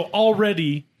 So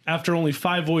already, after only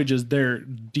 5 voyages, they're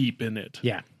deep in it.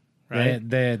 Yeah. Right.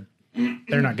 They're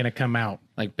not going to come out.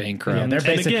 Like bankrupt.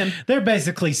 Yeah, again- they're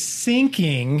basically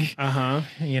sinking, Uh-huh.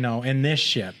 in this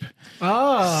ship. Oh,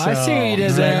 I see what you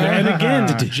did there. And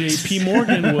again, J.P.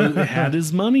 Morgan had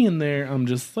his money in there. I'm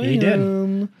just saying. He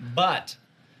did. But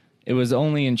it was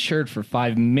only insured for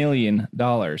 $5 million.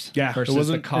 Yeah, it versus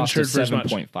wasn't the cost of insured for as much.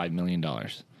 $7.5 million.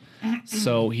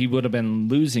 So he would have been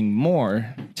losing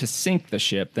more to sink the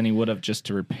ship than he would have just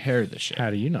to repair the ship.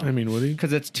 How do you know? I mean, would he?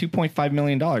 Because it's $2.5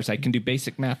 million. I can do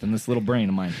basic math in this little brain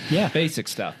of mine. Yeah. Basic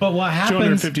stuff. But what happens?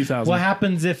 250,000. What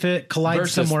happens if it collides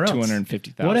Versus somewhere else?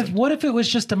 250,000. What if it was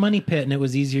just a money pit and it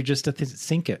was easier just to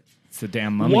sink it? It's a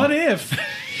damn mummy. What if?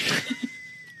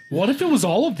 What if it was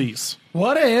all of these?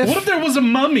 What if? What if there was a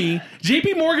mummy?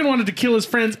 J.P. Morgan wanted to kill his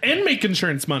friends and make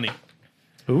insurance money,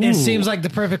 It seems like the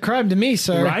perfect crime to me,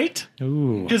 sir. right?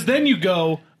 Ooh. Because then you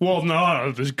go, well,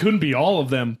 no, there couldn't be all of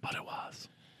them, but it was.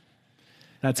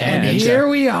 That's how And they make here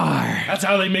we are. That's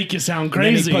how they make you sound And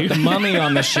then crazy. he put the mummy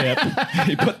on the ship.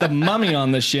 He put the mummy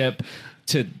on the ship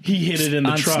to He hit it in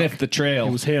the truck. unsniff the trail.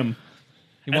 It was him.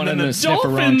 He And wanted then to the sniff a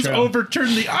wrong dolphins trail.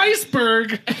 overturned the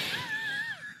iceberg.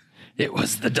 It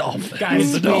was the dolphin.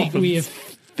 Guys, the dolphins. we have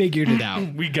figured it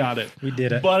out. We got it. We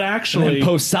did it. But actually, And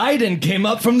Poseidon came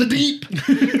up from the deep.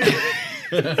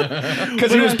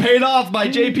 Because he was paid off by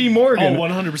J.P. oh, Morgan.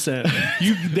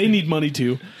 100%. They need money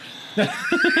too.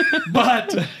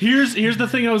 But here's the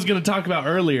thing I was going to talk about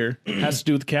earlier. It has to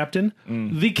do with the captain.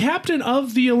 The captain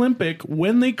of the Olympic,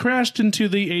 when they crashed into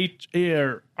the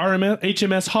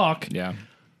HMS Hawk, Yeah.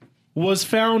 was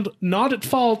found not at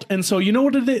fault. And so you know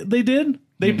what they did?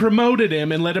 They promoted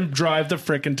him and let him drive the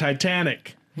frickin'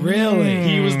 Titanic. Really?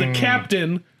 He was the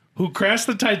captain who crashed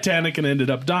the Titanic and ended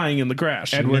up dying in the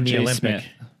crash. Edward the J. Olympic. Smith.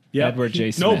 Yep. Edward J.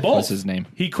 No, Smith both. was his name.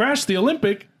 He crashed the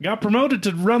Olympic, got promoted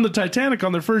to run the Titanic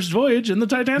on their first voyage, and the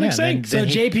Titanic sank. So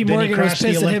JP Morgan was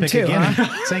pissed at him too,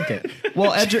 huh? Sink it.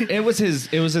 Well, it was his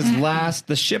last.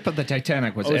 The ship of the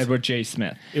Titanic was Edward J.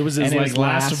 Smith. It was his, And like,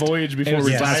 last voyage before it was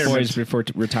his last retirement. voyage before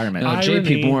retirement. No,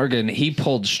 J.P. Irony. Morgan, he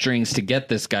pulled strings to get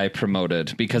this guy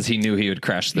promoted because he knew he would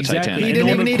crash the Exactly. Titanic. He No didn't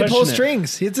one even would need to pull question it.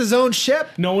 strings. It's his own ship.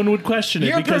 No one would question it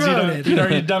You're because promoted. he'd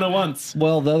already done it once.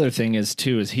 Well, the other thing is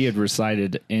too is he had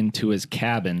resided into his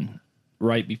cabin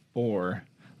right before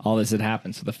all this had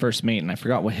happened. So the first mate, and I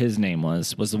forgot what his name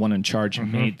was the one in charge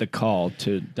and made the call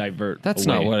to divert. That's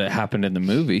away. not what happened in the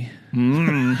movie.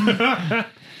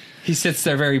 He sits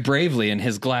there very bravely in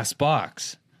his glass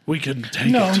box. We couldn't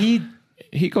take No, it.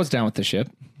 He goes down with the ship.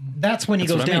 that's when he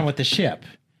That's goes what I down mean. with the ship.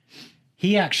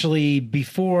 He actually,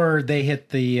 before they hit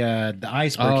the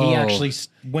iceberg, he Oh. actually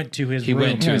went to his He room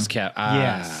went to his cap.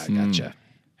 Yes. Gotcha.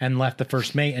 and left the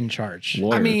first mate in charge.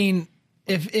 I mean,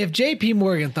 if J.P.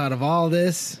 Morgan thought of all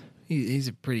this, he's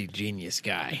a pretty genius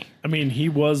guy. I mean, he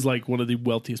was like one of the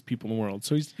wealthiest people in the world,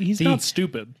 so he's not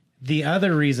stupid. The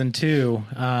other reason too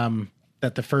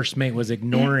that the first mate was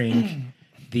ignoring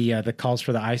the calls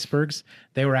for the icebergs,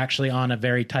 they were actually on a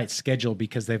very tight schedule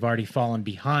because they've already fallen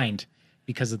behind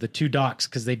because of the 2 docks,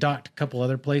 because they docked a couple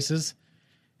other places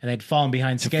and they'd fallen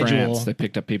behind schedule. France. They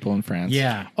picked up people in France.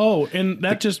 Yeah. Oh, and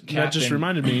that just captain-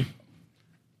 reminded me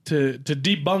to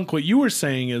debunk what you were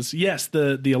saying is yes,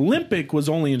 the Olympic was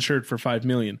only insured for $5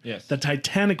 million. Yes. The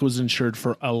Titanic was insured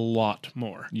for a lot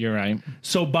more. You're right.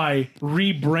 So by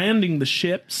rebranding the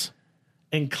ships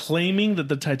and claiming that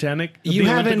the Titanic, You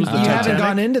the Olympic haven't was the haven't Titanic,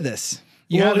 gone into this.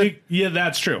 You well, haven't. yeah,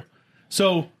 that's true.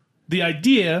 So the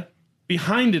idea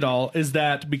behind it all is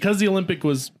that because the Olympic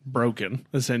was broken,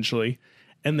 essentially,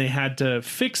 and they had to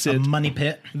fix A it, money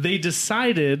pit. they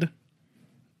decided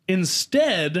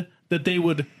instead that they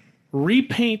would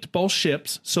repaint both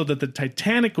ships so that the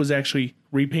Titanic was actually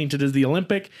repainted as the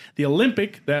Olympic. The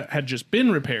Olympic that had just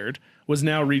been repaired was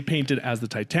now repainted as the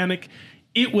Titanic.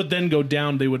 It would then go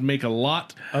down. They would make a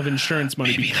lot of insurance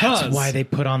money because That's why they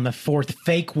put on the 4th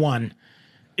fake one.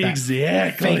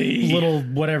 exactly Fake little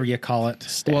whatever you call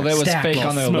it. Well, there was Stack. fake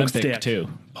on the Smokestack. Olympic too.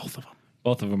 both of them.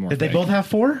 Both of them were. Did they fake. both have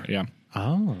 4? Yeah.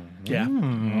 Oh, Yeah.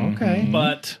 okay.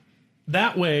 But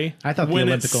that way, I thought the when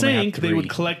Olympic it only had sank, they 3. would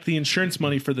collect the insurance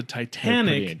money for the pretty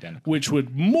Titanic, identical. which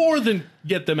would more than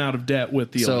get them out of debt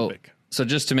with the Olympic. So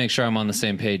just to make sure I'm on the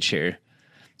same page here.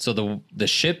 So the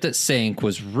ship that sank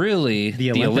was really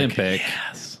the Olympic,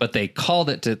 but they called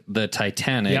it to the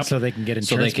Titanic. Yep. So they can get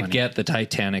so they insurance could money. get the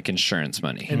Titanic insurance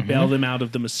money. And bail them out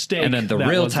of the mistake. And then the that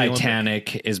real was the Olympic.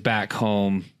 Titanic is back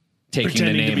home taking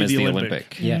Pretending the to name be as the the Olympic.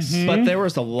 Olympic. Yes. But there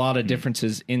was a lot of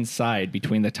differences inside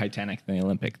between the Titanic and the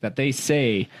Olympic that they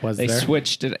say Was they there?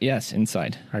 switched it. Yes,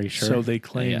 inside. Are you sure? So they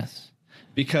claim. Yes.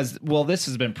 Because this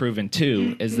has been proven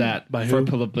too is that By for who?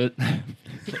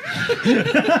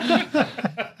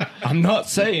 I'm not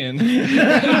saying.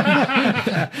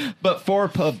 But for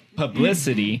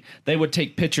publicity, they would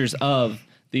take pictures of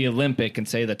the Olympic and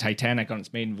say the Titanic on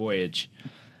its maiden voyage.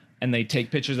 And they take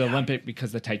pictures of the Olympic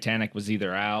because the Titanic was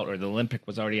either out or the Olympic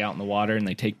was already out in the water, and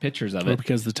they take pictures of Or it.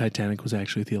 because the Titanic was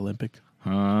actually the Olympic.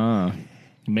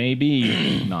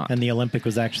 Maybe not. And the Olympic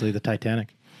was actually the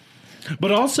Titanic.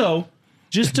 But also,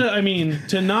 just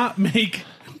to not make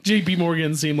JP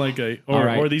Morgan seem like All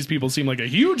right. or these people seem like a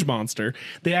huge monster,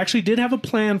 they actually did have a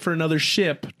plan for another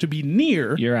ship to be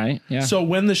near. You're right. Yeah. So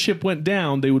when the ship went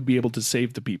down, they would be able to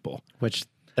save the people. Which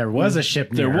there was a ship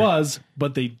There near. was,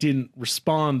 but they didn't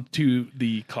respond to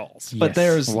the calls. But Yes.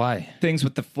 there's Why? things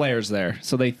with the flares there.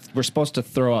 So they were supposed to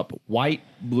throw up white,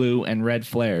 blue, and red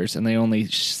flares, and they only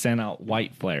sent out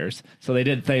white flares. So they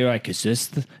did. They were like, "Is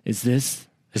this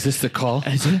the call?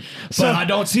 But I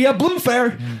don't see a blue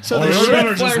flare." So Or they we better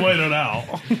red just flare. wait it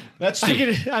out. That's I true.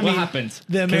 mean, What happens?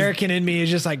 The American in me is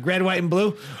just like red, white, and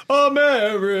blue.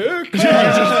 America.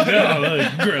 Yeah,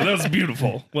 like, great, that's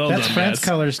beautiful. Well That's done, France guys.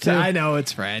 colors too. I know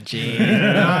it's Frenchy.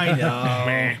 I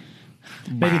know.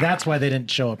 Maybe that's why they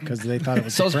didn't show up, because they thought it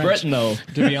was So's French. Britain, though.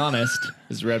 To be honest,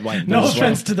 is red, white, and No blue as well.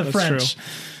 offense to the That's French. true.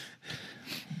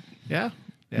 Yeah.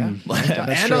 Yeah. That's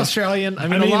And true. Australian. I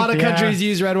mean, mean, a lot of yeah, countries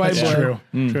use red, white, That's blue.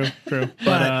 true. True.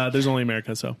 But there's only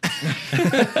America, so.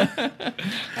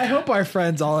 I hope our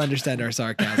friends all understand our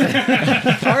sarcasm.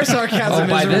 Our sarcasm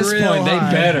By is this real point, they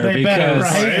high. better They better,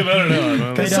 because right? I better know. They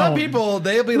Because some don't. people,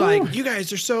 they'll be like, you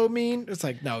guys are so mean. It's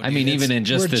like, no. I mean, dude, even in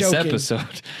just we're this joking.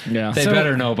 episode, Yeah. they So-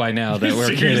 better know by now that we're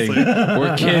kidding. Seriously.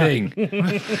 We're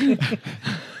kidding.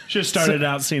 Should have started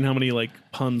out seeing how many like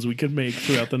puns we could make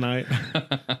throughout the night.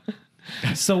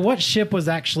 So what ship was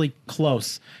actually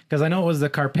close? Because I know it was the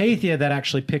Carpathia that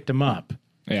actually picked him up.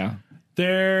 Yeah.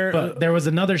 But there was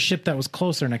another ship that was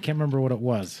closer, and I can't remember what it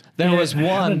was. There was it had a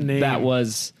one name. that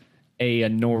was a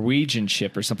Norwegian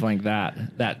ship or something like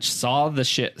that saw the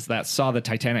the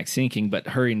Titanic sinking, but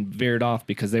hurried and veered off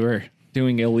because they were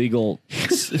doing illegal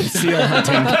seal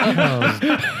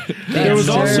hunting. There was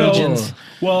also Norwegians.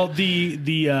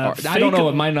 the I don't know.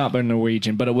 It might not be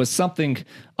Norwegian, but it was something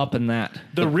up in that.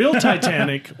 the real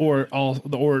Titanic, or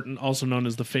also known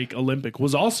as the fake Olympic,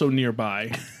 was also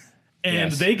nearby, and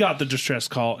Yes. they got the distress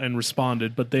call and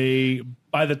responded. But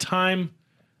by the time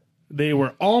They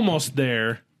were almost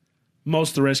there. Most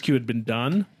of the rescue had been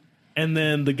done. And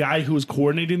then the guy who was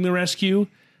coordinating the rescue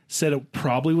said it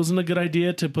probably wasn't a good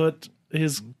idea to put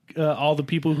his all the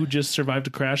people who just survived a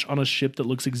crash on a ship that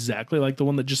looks exactly like the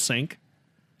one that just sank.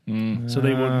 So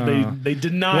they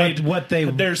denied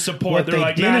their support. what They're they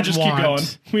like, nah, didn't just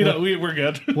want- keep going. We're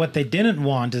good. What they didn't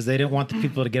want is they didn't want the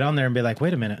people to get on there and be like,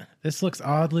 wait a minute, this looks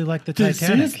oddly like the This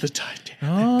Titanic. is the Titanic.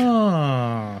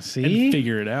 Oh, And see?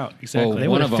 figure it out. Exactly. They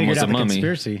One would of have them figured was out a the mummy.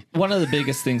 conspiracy. One of the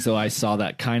biggest things, though, I saw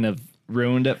that kind of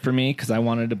ruined it for me because I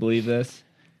wanted to believe this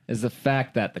is the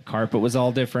fact that the carpet was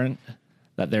all different,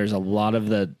 that there's a lot of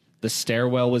the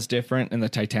stairwell was different in the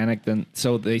Titanic.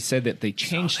 So they said that they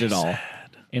changed it all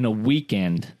in a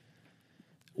weekend.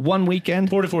 One weekend?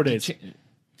 44 days.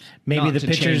 Maybe Not the to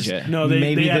pictures. change it. No, they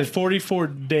maybe had the, 44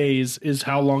 days is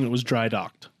how long it was dry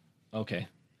docked. Okay.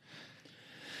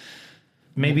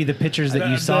 maybe the pictures that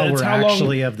you saw It's were how long-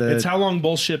 actually of It's the. how long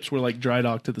both ships were like dry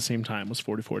docked at the same time was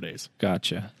 44 days.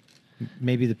 Gotcha.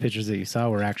 Maybe the pictures that you saw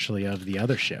were actually of the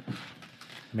other ship.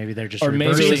 Maybe they're just Or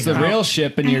maybe reversing it's the them. real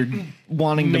ship and you're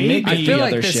wanting to make Maybe. it I feel the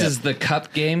like other this ship. is the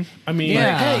cup game. I mean,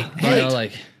 Yeah. like, Hey, You know,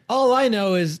 like all I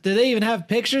know is, did they even have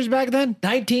pictures back then?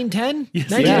 1910?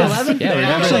 Yes. 1911? Yeah, they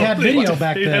actually had video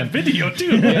back they then. had video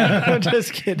too. I'm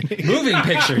just kidding. moving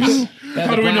pictures.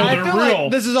 How do we know I they're feel real?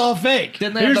 like this is all fake.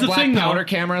 Didn't they Here's have the the black thing, though. powder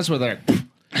cameras where they're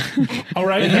All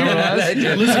right,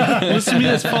 here, listen to me.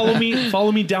 This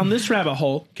follow me down this rabbit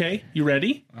hole. Okay, you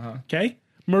ready? Okay,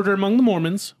 Murder Among the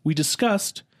Mormons. We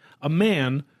discussed a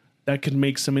man that could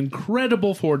make some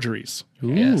incredible forgeries.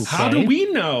 Yes. How do we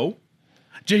know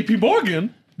J.P.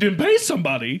 Morgan didn't pay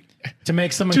somebody To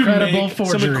make some to incredible make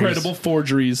forgeries. some incredible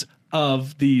forgeries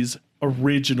of these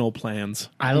original plans?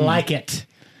 I like it.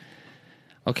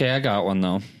 Okay, I got one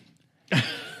though.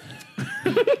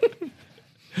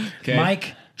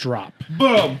 Mike, drop.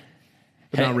 Boom.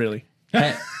 But not really.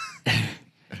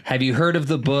 Have you heard of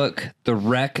the book The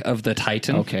Wreck of the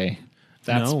Titan? okay.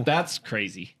 No. That's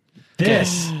crazy.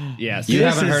 This. Yes. You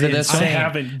This haven't is heard of this? I insane.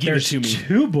 haven't. Give There's it to me.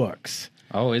 2 books.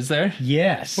 Oh, is there?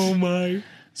 Yes. Oh my.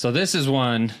 So this is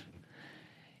one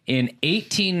in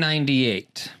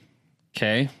 1898.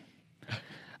 Okay.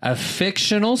 A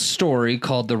fictional story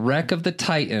called The Wreck of the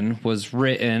Titan was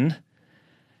written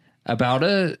about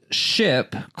a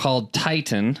ship called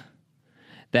Titan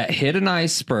that hit an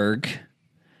iceberg,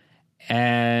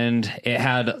 and it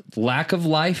had lack of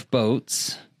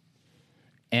lifeboats,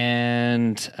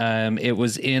 and it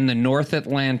was in the North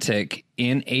Atlantic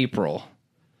in April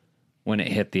when it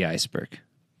hit the iceberg.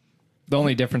 The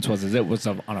only difference was it was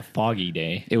on a foggy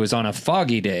day. It was on a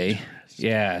foggy day.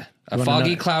 Yeah. A wanna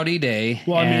foggy, know- cloudy day.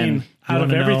 Well, I and mean, out of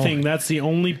wanna know- everything, that's the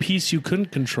only piece you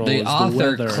couldn't control. the is author the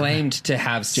weather. claimed to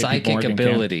have psychic Morgan can.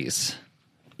 abilities.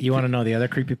 You want to know the other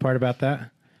creepy part about that?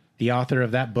 The author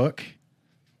of that book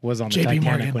was on the J.P.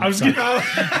 Titanic Morgan. when I it was sunk.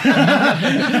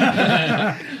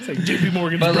 It's like J.P.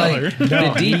 Morgan's But brother. like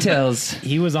the details,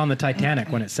 He was on the Titanic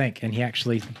when it sank, and he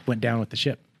actually went down with the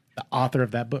ship. The author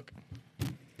of that book.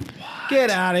 Get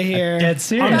out of here. Dead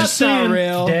serious. I'm just That's not saying.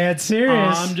 real. Dead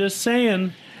serious. I'm just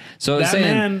saying. so it's That saying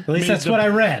man. At least made that's the- what I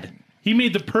read. He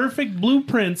made the perfect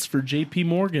blueprints for J.P.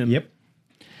 Morgan. Yep.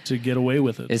 To get away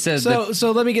with it. it says that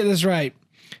So let me get this right.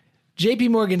 J.P.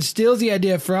 Morgan steals the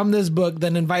idea from this book,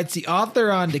 then invites the author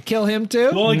on to kill him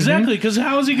too. Well, exactly, because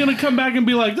how is he going to come back and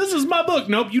be like, "This is my book"?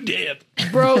 Nope, you did.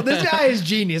 Bro, this guy is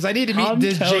genius. I need to meet I'm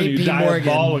this telling you, J.P. Morgan.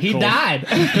 diabolical. He died.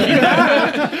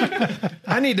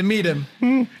 I need to meet him. I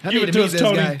Give need it to to meet us, this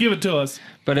Tony. guy. Give it to us.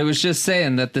 but it was just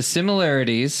saying that the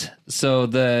similarities. So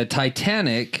the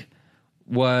Titanic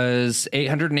was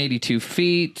 882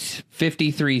 feet,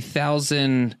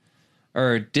 53,000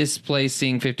 or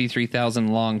displacing 53,000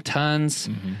 long tons,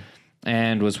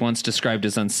 and was once described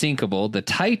as unsinkable. The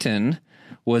Titan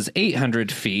was 800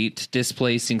 feet,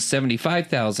 displacing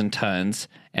 75,000 tons,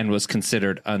 and was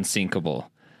considered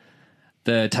unsinkable.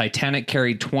 The Titanic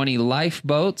carried 20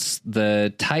 lifeboats.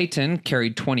 The Titan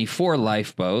carried 24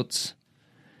 lifeboats.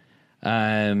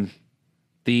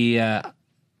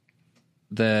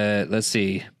 Let's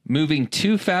see, moving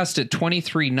too fast at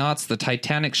 23 knots, the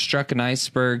Titanic struck an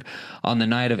iceberg on the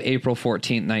night of April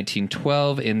 14th,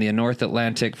 1912 in the North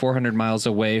Atlantic, 400 miles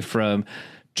away from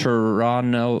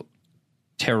Terranova.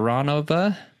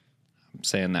 I'm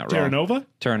saying that wrong. Terranova?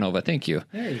 Terranova, thank you.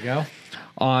 There you go.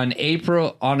 On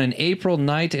an April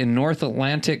night in North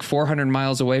Atlantic, 400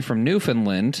 miles away from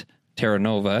Newfoundland,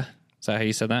 Terranova. Is that how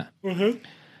you said that?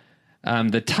 Mm-hmm.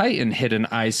 The Titan hit an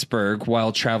iceberg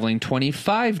while traveling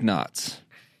 25 knots.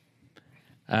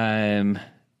 Let's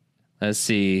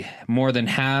see. More than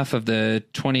half of the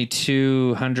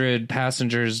 2,200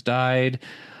 passengers died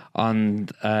on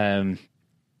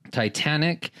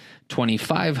Titanic,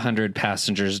 2,500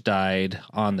 passengers died.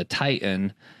 On the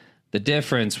Titan, the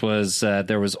difference was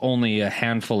there was only a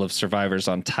handful of survivors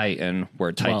on Titan,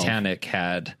 where Titanic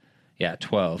had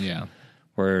 12. Yeah.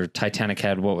 Where Titanic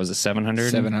had, what was it,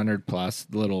 700? 700 plus,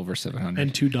 a little over 700.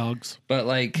 And 2 dogs. But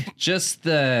like just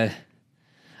a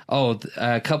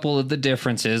couple of the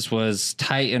differences was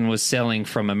Titan was sailing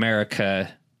from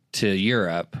America to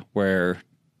Europe, where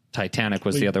Titanic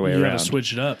was the other way You around. gotta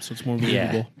switch it up so it's more Yeah,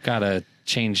 believable. gotta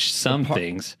change some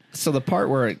things. So the part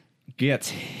where it gets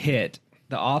hit,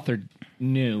 the author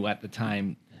knew at the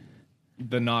time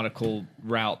the nautical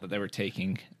route that they were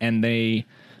taking, and they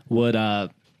would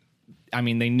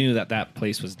they knew that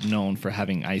place was known for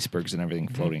having icebergs and everything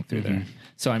floating through there.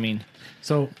 So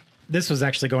So this was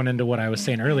actually going into what I was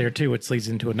saying earlier too, which leads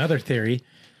into another theory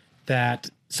that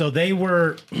so they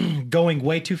were going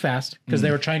way too fast because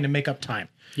they were trying to make up time.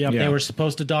 Yep. They Yeah. were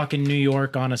supposed to dock in New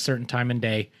York on a certain time and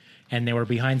day, and they were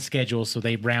behind schedule, so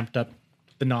they ramped up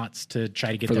the knots to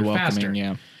try to get for the there welcoming, faster.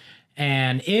 yeah.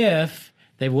 And if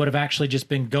they would have actually just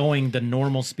been going the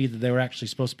normal speed that they were actually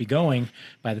supposed to be going,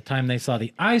 by the time they saw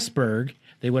the iceberg,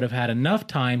 they would have had enough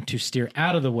time to steer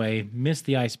out of the way, miss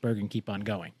the iceberg, and keep on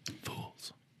going.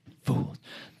 Fools.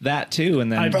 That too,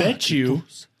 and then I bet you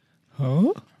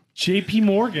JP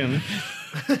Morgan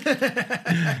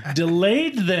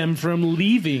delayed them from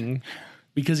leaving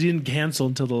because he didn't cancel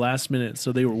until the last minute,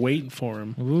 so they were waiting for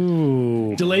him.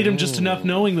 Ooh. Delayed him just enough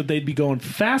knowing that they'd be going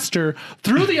faster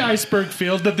through the iceberg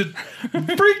field that the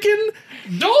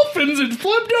freaking dolphins had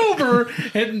flipped over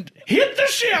and hit the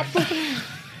ship.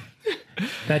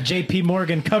 That JP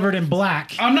Morgan covered in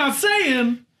black. I'm not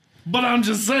saying, but I'm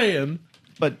just saying.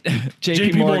 but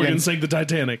JP Morgan sank the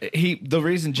Titanic, the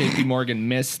reason JP Morgan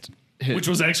missed which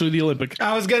was actually the Olympic.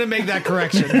 I was going to make that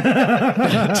correction.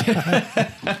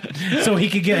 So he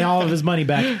could get all of his money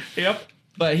back. Yep.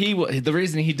 But the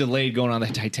reason he delayed going on the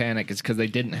Titanic is because they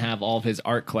didn't have all of his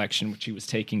art collection, which he was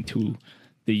taking to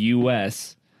the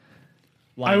U.S.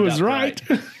 I was right.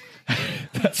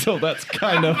 So that's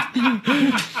kind of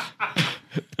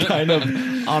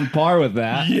on par with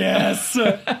that. Yes.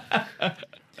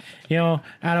 You know,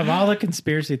 out of all the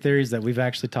conspiracy theories that we've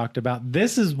actually talked about,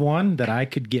 this is one that I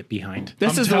could get behind.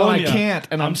 This I'm is the one I telling ya. can't,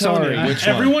 and I'm telling sorry. ya. Which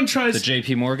Everyone tries. The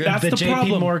JP Morgan? That's The the JP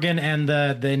problem. Morgan and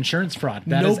the insurance fraud.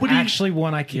 That is Nobody- actually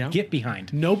one I could Yeah. get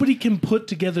behind. Nobody can put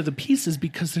together the pieces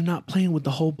because they're not playing with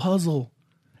the whole puzzle.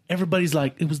 Everybody's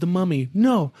like, it was the mummy.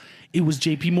 No, it was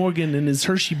JP Morgan and his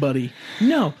Hershey buddy.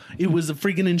 No, it was a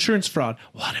freaking insurance fraud.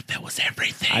 What if that was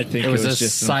everything? I think It was a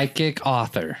just psychic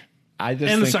author. I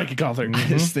just and the think, psychic author. I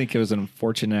just think it was an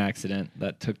unfortunate accident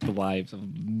that took the lives of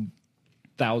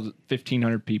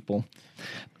 1,500 people.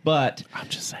 But I'm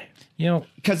just saying. You know,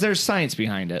 because there's science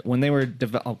behind it. When they were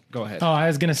go ahead. oh, I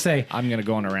was gonna say I'm going to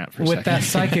go on a rant for a with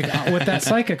second. that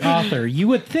psychic author, you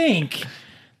would think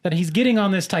that he's getting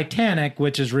on this Titanic,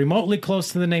 which is remotely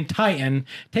close to the name Titan,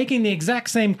 taking the exact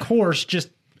same course, just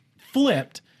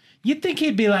flipped. You'd think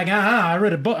he'd be like, I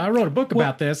wrote a book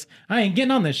about this. I ain't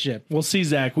getting on this ship. Well, see,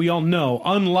 Zach, we all know,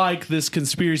 unlike this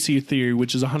conspiracy theory,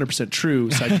 which is 100% true,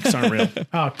 psychics aren't real.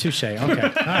 Oh, touche. Okay, all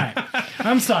right.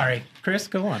 I'm sorry, Chris.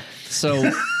 Go on.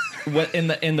 So, in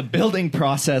the building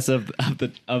process of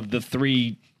the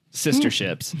three sister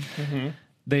ships,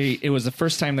 it was the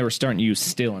first time they were starting to use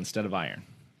steel instead of iron.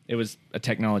 It was a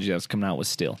technology that was coming out with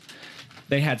steel.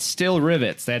 They had steel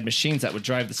rivets. They had machines that would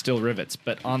drive the steel rivets,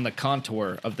 but on the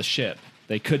contour of the ship,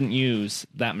 they couldn't use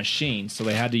that machine, so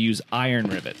they had to use iron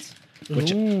rivets.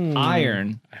 Which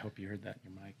iron I hope you heard that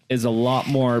in your mic. is a lot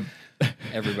more.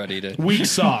 Everybody did. Weak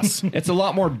sauce. It's a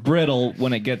lot more brittle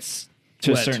when it gets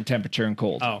to a Wet. certain temperature and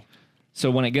cold. Oh.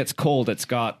 So when it gets cold,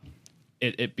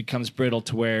 it becomes brittle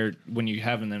to where when you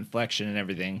have an inflection and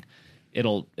everything,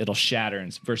 it'll shatter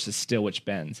versus steel, which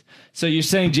bends. So you're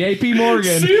saying JP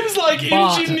Morgan Seems like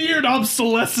bought- engineered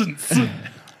obsolescence.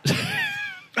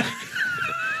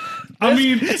 I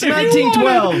mean, it's if you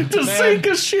 1912, wanted to man. sink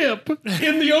a ship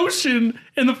in the ocean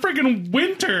in the freaking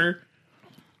winter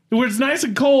where it's nice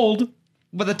and cold,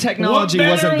 But the technology What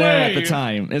wasn't better there at way? the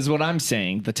time, is what I'm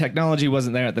saying. The technology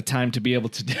wasn't there at the time to be able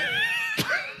to do.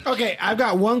 Okay, I've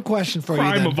got one question for you.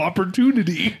 crime then. of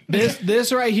opportunity.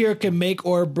 This right here can make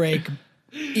or break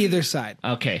either side.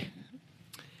 Okay.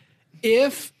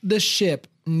 If the ship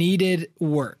needed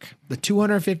work, the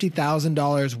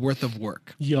 $250,000 worth of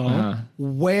work, Yeah.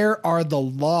 where are the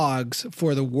logs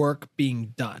for the work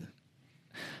being done?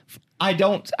 I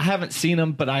haven't seen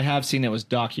them, but I have seen it was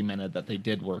documented that they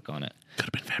did work on it. Could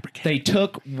have been fabricated. They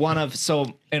took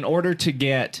so in order to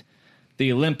get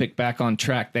the Olympic back on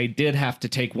track, they did have to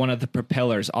take one of the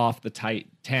propellers off the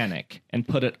Titanic and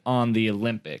put it on the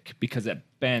Olympic because it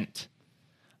bent.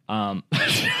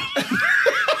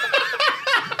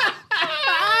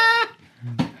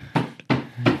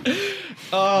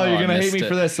 Oh, you're gonna hate me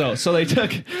for this though. So they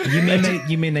took.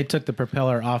 You mean they took the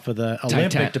propeller off of the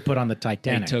Olympic to put on the They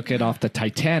Titanic? took it off the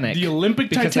Titanic. The Olympic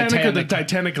because Titanic or the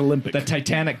Titanic Olympic? The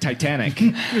Titanic,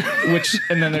 which,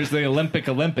 and then there's the Olympic.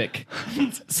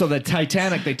 So the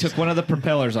Titanic, they took one of the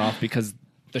propellers off because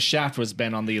the shaft was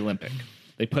bent on the Olympic.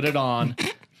 They put it on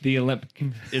the Olympic.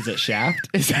 Is it shaft?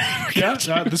 Is that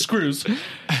Yeah, the screws.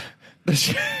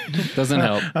 Doesn't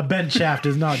help. A bent shaft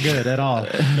is not good at all.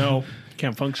 No,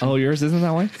 can't function. Oh, yours isn't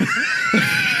that way?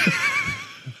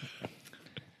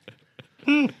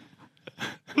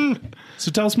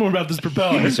 So tell us more about this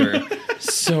propeller. Sir.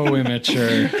 So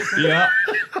immature. Yeah.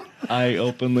 I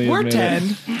openly We're admit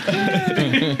 10.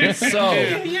 it. So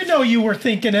You know you were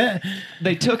thinking it.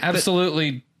 they took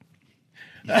Absolutely.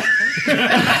 They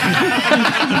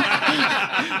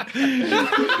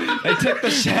took the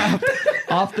shaft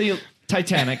off the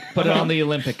Titanic, put it on the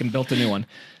Olympic, and built a new one.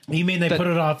 You mean they put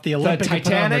it off the The Olympic? and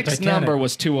put it on the Titanic's Titanic? number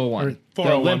was 201. Or The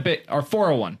 401. Olympic or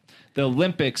 401. The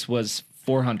Olympics was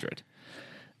 400.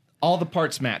 All the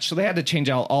parts matched, so they had to change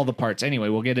out all the parts. Anyway,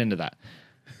 we'll get into that.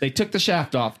 They took the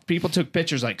shaft off. People took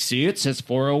pictures like, see, it says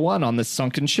 401 on this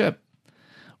sunken ship.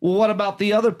 Well, what about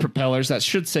the other propellers that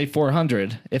should say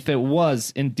 400? If it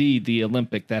was indeed the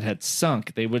Olympic that had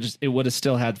sunk, it would have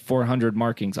still had 400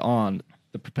 markings on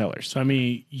the propellers. So, I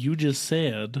mean, you just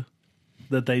said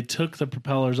that they took the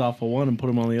propellers off of one and put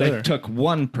them on the They other. took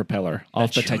one propeller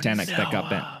off the Titanic that got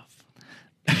bent.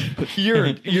 You're I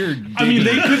mean,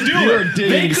 they could do You're it. digging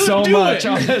They could so do much it.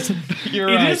 on this. You're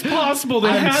It right. is possible. They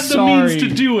I'm had the sorry. means to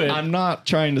do it. I'm not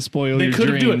trying to spoil They your could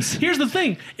have do it. dreams. Here's the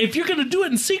thing: if you're going to do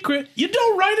it in secret, you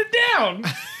don't write it down.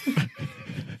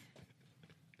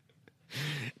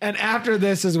 And after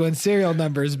this is when serial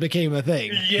numbers became a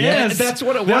thing. Yeah, that's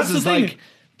what it was. That's the Is thing. like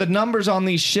the numbers on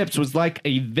these ships was like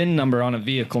a VIN number on a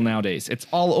vehicle nowadays. It's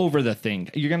all over the thing.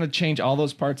 You're gonna change all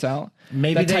those parts out.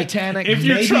 Maybe the they- Titanic. If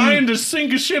you're Maybe- trying to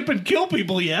sink a ship and kill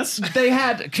people, yes. They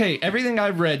had everything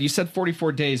I've read. You said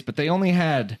 44 days, but they only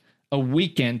had a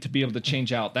weekend to be able to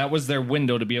change out. That was their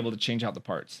window to be able to change out the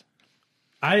parts.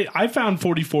 I found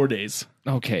 44 days.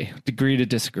 Okay, agree to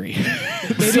disagree.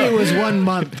 Maybe it was 1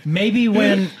 month, Maybe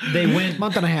when they went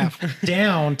month and a half.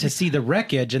 down to see the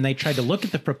wreckage and they tried to look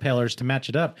at the propellers to match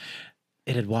it up,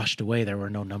 it had washed away. There were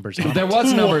no numbers on There it.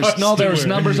 was numbers. No, there was Stewart.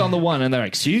 numbers on the one, and they're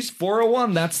like, "See,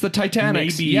 401. That's the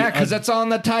Titanic." Maybe Yeah, because a- it's on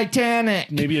the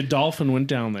Titanic. Maybe a dolphin went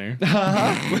down there.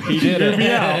 He did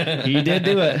it. He did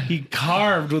do it. He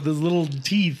carved with his little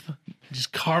teeth.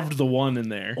 Just carved the one in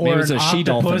there. Maybe it was an a she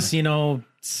octopus, dolphin.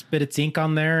 spit its ink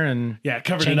on there and Yeah,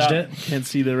 covered changed it up. Can't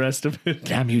see the rest of it.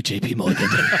 Damn you, JP Mulligan.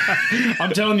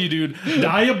 I'm telling you, dude,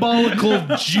 diabolical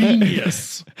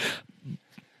genius.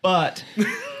 But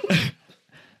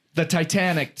the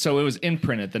Titanic, so it was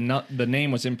imprinted. The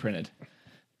name was imprinted.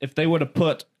 If they would have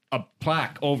put a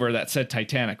plaque over that said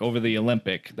Titanic over the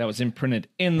Olympic that was imprinted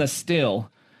in the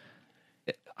still,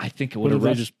 I think it would What if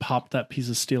have. they just popped that piece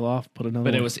of steel off, put another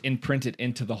But one? it was imprinted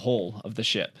into the hull of the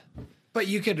ship. But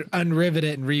you could unrivet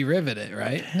it and re-rivet it,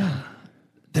 right?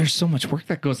 There's so much work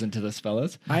that goes into this,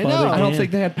 fellas. I But know. I don't Yeah.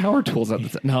 think they had power tools at the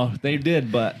time. No, they did,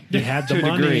 but They had the to a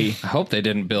money. degree. I hope they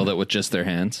didn't build it with just their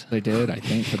hands. They did, I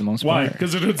think, for the most Why? part.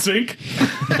 Because it would sink?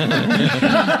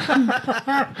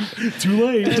 Too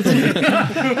late.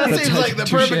 Seems like the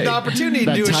Touche. perfect opportunity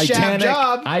to The do a shaft Titanic,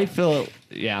 job. I feel,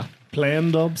 yeah.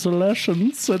 Planned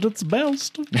obsolescence at its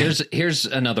best. Here's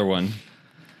another one.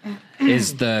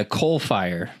 Is the coal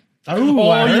fire. Oh,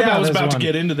 I was about to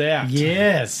get into that.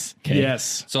 Yes.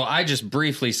 Yes. So I just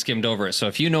briefly skimmed over it. So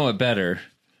if you know it better,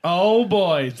 Oh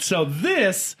boy. So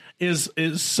this is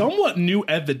somewhat new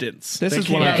evidence. This that is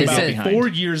came what out I about got behind. 4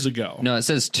 years ago. no, it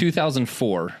says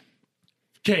 2004.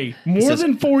 Okay, more says-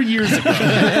 than 4 years ago.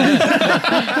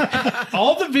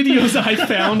 All the videos I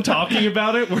found talking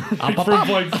about it were from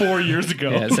like 4 years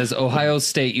ago. Yeah, it says Ohio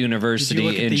State Did you University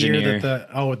look at the engineer. year that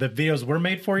the videos were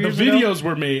made 4 The years ago? videos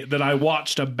were made that I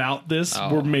watched about this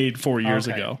were made 4 years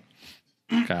Okay. ago.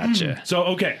 Gotcha.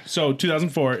 So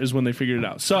 2004 is when they figured it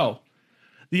out. So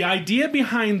the idea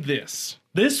behind this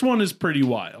one is pretty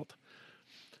wild.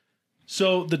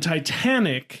 So the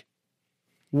Titanic,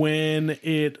 when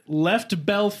it left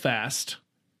Belfast,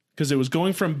 because it was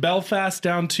going from Belfast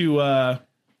down to I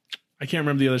can't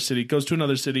remember the other city. It goes to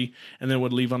another city and then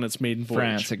would leave on its maiden voyage.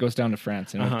 France. It goes down to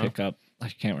France and it'll pick up. I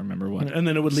can't remember what. And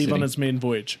then it would leave city. on its maiden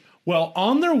voyage. Well,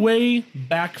 on their way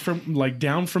back from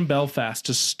down from Belfast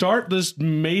to start this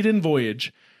maiden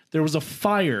voyage, there was a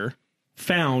fire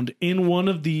found in one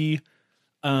of the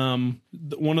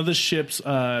ship's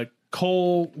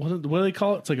coal. What do they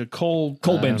call it? It's like a coal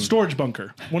bin storage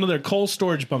bunker. One of their coal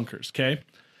storage bunkers. Okay,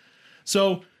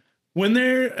 so when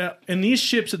they're in these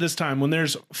ships at this time, when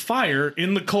there's fire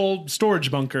in the coal storage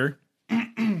bunker,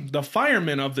 the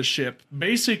firemen of the ship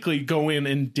basically go in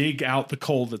and dig out the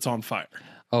coal that's on fire.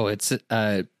 Oh, it's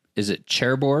is it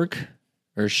Cherbourg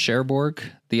or Cherbourg,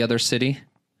 the other city?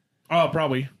 Oh,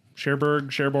 probably Cherbourg,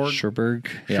 Cherbourg,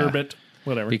 Sherbet,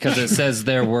 whatever. Because it says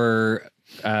there were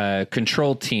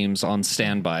control teams on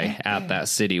standby at that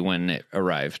city when it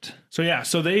arrived. So yeah,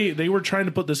 so they were trying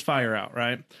to put this fire out,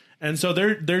 right? And so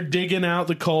they're digging out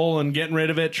the coal and getting rid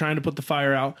of it, trying to put the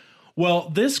fire out. Well,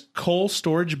 this coal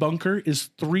storage bunker is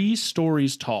 3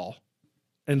 stories tall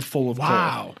and full of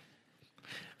coal.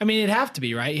 I mean, it'd have to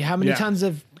be, right? How many tons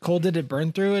of coal did it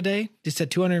burn through a day? You said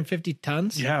 250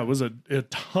 tons? Yeah, it was a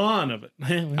ton of it.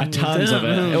 Tons of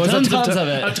it. It was a tons of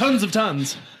it. Tons of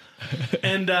tons.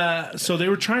 And so they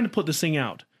were trying to put this thing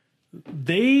out.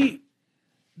 They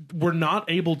were not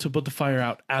able to put the fire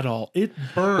out at all. It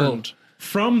burned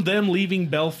from them leaving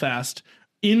Belfast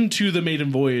into the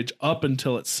maiden voyage up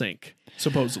until it sank,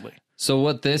 supposedly. So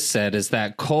what this said is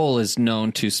that coal is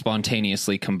known to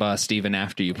spontaneously combust even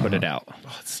after you put it out.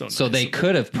 Oh, it's so nice. So they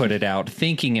could have put it out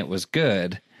thinking it was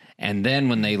good, and then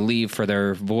when they leave for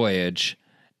their voyage,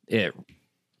 it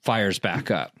fires back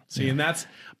up. See, and that's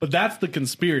the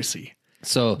conspiracy.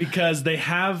 So Because they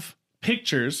have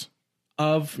pictures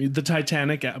of the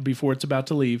Titanic before it's about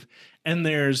to leave, and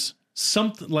there's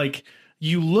something like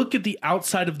you look at the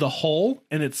outside of the hull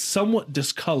and it's somewhat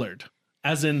discolored,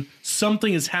 as in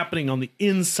something is happening on the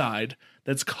inside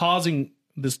that's causing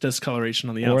this discoloration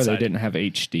on the Or outside. they didn't have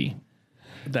HD.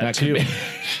 that could too. be.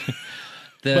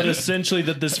 But essentially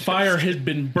that this fire had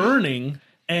been burning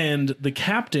and the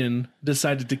captain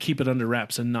decided to keep it under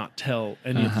wraps and not tell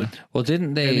any of the well,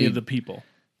 didn't any they? of the people.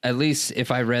 At least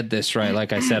if I read this right,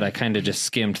 like I said, I kind of just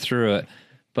skimmed through it.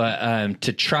 But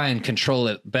to try and control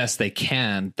it best they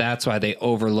can, that's why they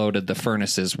overloaded the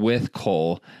furnaces with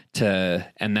coal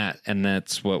and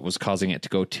that's what was causing it to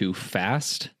go too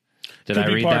fast. Did Could I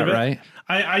be read part that of it. right?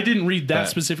 I didn't read that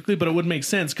specifically, but it would make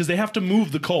sense because they have to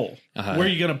move the coal. Where are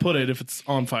you going to put it if it's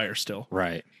on fire still?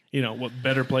 Right. You know, what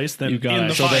better place than got in it.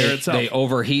 the So fire they itself? they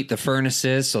overheat the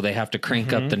furnaces, so they have to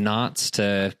crank up the knots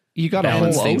to You got a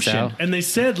balance whole things ocean. out. And they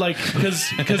said like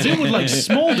because it would like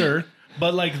smolder,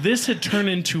 but like this had turned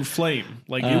into flame.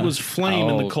 Like it was flame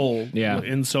in the coal. yeah.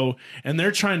 And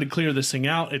they're trying to clear this thing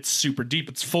out. It's super deep.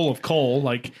 It's full of coal.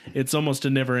 Like it's almost a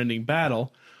never-ending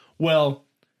battle. Well,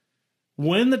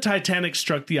 when the Titanic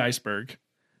struck the iceberg,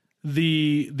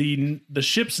 the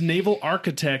ship's naval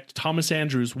architect Thomas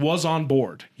Andrews was on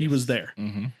board. He was there.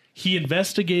 He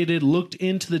investigated, looked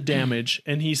into the damage,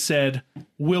 and he said,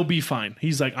 "We'll be fine."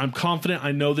 He's like, "I'm confident.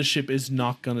 I know the ship is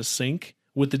not going to sink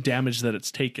with the damage that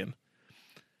it's taken."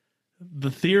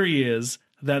 The theory is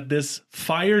that this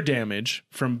fire damage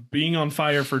from being on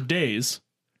fire for days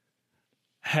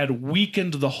had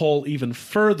weakened the hull even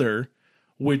further,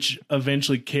 which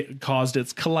eventually caused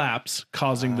its collapse,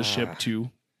 causing the ship to,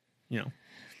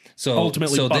 So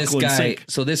ultimately buckle and sink.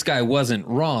 So this guy wasn't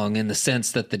wrong in the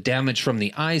sense that the damage from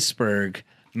the iceberg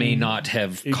may not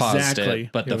have caused Exactly.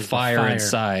 it, but the was the fire, fire.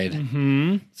 inside.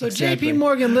 So JP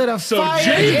Morgan lit a fire.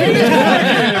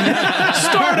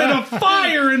 started a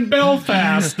fire in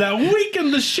Belfast that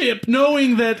weakened the ship,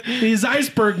 knowing that his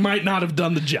iceberg might not have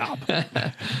done the job.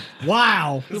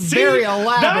 Wow. Very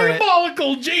elaborate.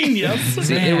 Diabolical genius.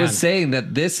 See, it was saying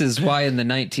that this is why in the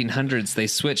 1900s they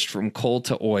switched from coal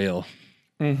to oil.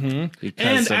 Mm-hmm.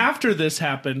 And after this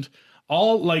happened,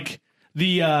 all like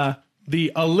the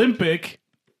Olympic,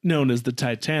 known as the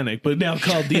Titanic, but now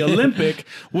called the Olympic,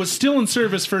 was still in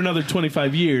service for another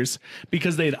 25 years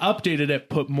because they had updated it,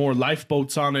 put more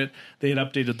lifeboats on it. They had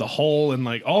updated the hull and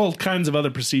like all kinds of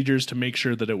other procedures to make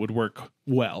sure that it would work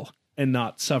well and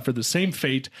not suffer the same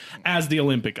fate as the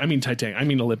Olympic. I mean Titanic. I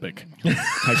mean Olympic.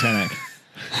 Titanic.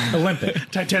 Olympic.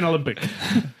 Titan Olympic.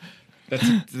 That's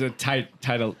the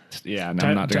title. Yeah, no,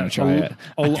 I'm not going to try it.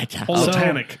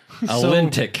 Olympic.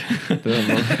 Olympic.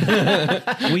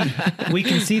 We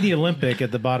can see the Olympic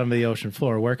at the bottom of the ocean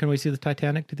floor. Where can we see the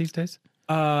Titanic these days?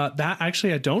 That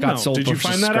actually I don't Got know. sold Did you for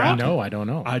find that scrap. out? No, I don't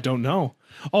know. I don't know.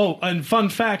 Oh, and fun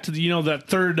fact,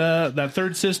 that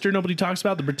third sister nobody talks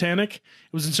about, the Britannic, it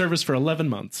was in service for 11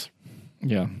 months.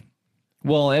 Yeah.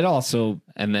 Well, it also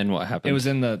And then what happened? it was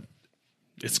in the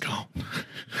It's gone.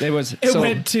 It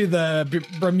went to the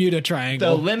Bermuda the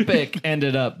Triangle. Olympic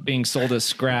ended up being sold as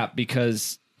scrap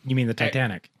because You mean the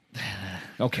Titanic?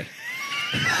 okay.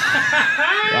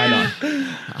 Right on.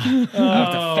 I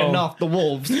have to fend off the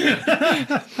wolves.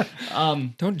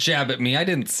 Don't jab at me. I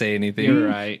didn't say anything. You're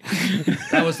right.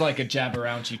 That was like a jab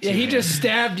around you, too. Yeah, he man. just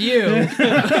stabbed you.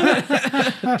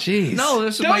 Jeez. No,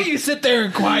 this is Don't you sit there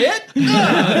and quiet.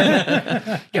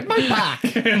 Get my back.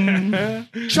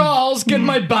 Charles, get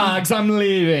my bags. I'm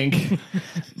leaving.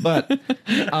 But,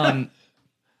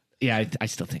 yeah, I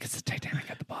still think it's the Titanic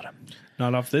at the bottom.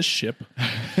 Not off this ship.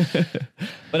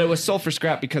 But it was sold for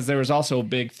scrap because there was also a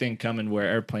big thing coming where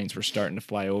airplanes were starting to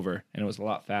fly over, and it was a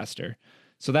lot faster.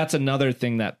 So that's another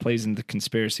thing that plays into the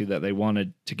conspiracy, that they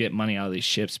wanted to get money out of these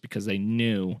ships because they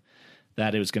knew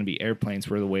that it was going to be airplanes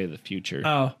were the way of the future.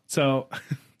 Oh, so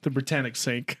the Britannic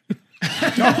sank.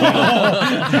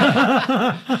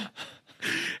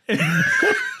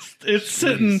 It's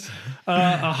sitting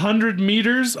 100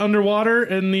 meters underwater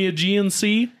in the Aegean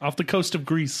Sea off the coast of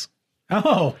Greece.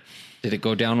 Oh, Did it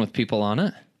go down with people on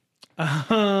it?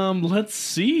 Let's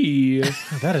see.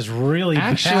 that is really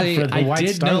Actually, bad for the I White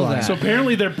did Star know Line. that. So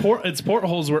apparently its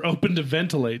portholes were open to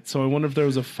ventilate. So I wonder if there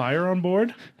was a fire on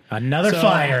board. Another So,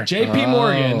 fire. JP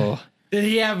Morgan. Oh, Did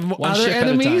he have One other ship at a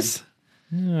enemies?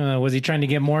 Was he trying to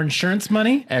get more insurance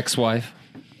money? ex-wife.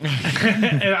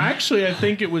 And actually, I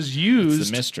think it was It's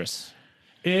used. the mistress.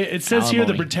 It says here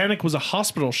the Alimony. Britannic was a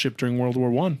hospital ship during World War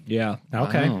One, Yeah.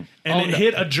 Okay. Oh. and it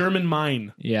hit a German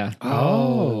mine. Yeah.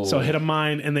 Oh. So it hit a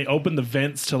mine, and they opened the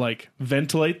vents to like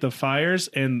ventilate the fires,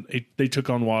 and they took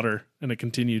on water, and it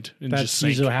continued and just That's sank.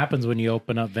 usually what happens when you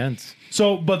open up vents.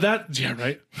 So, but that, yeah,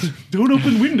 right. Don't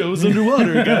open windows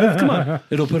underwater, guys. Come on.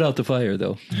 It'll put out the fire,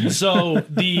 though. So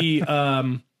the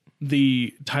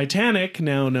Titanic,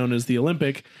 now known as the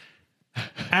Olympic,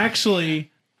 actually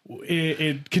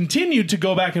it continued to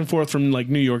go back and forth from like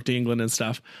New York to England and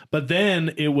stuff, but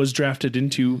then it was drafted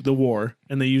into the war,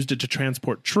 and they used it to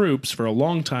transport troops for a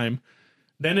long time.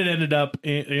 Then it ended up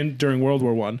in during World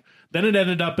War One. Then it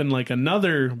ended up in like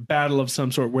another battle of some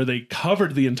sort where they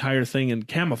covered the entire thing in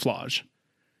camouflage,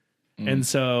 and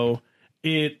so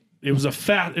it was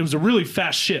a really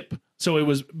fast ship. So it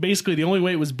was basically the only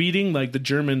way it was beating like the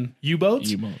German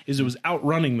U-boats is it was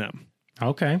outrunning them.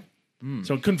 Okay.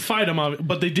 So it couldn't fight them,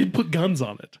 but they did put guns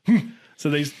on it. So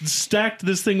they stacked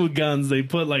this thing with guns. They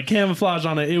put like camouflage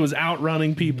on it. It was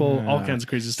outrunning people, all kinds of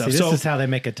crazy See, stuff. this So is how they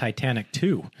make a Titanic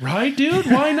too. right, dude,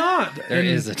 why not? There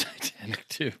is a Titanic,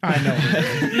 too. I know.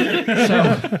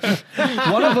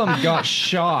 So one of them got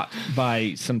shot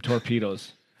by some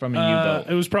torpedoes from a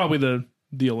U-boat. It was probably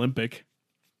the Olympic,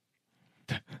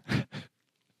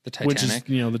 The Titanic. which is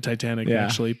the Titanic Yeah.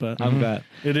 actually, but I'm glad.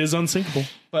 it is unsinkable.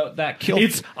 But that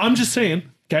killed. I'm just saying,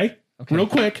 okay? Real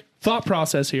quick thought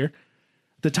process here.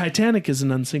 The Titanic is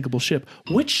an unsinkable ship.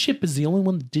 Which ship is the only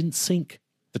one that didn't sink?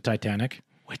 The Titanic,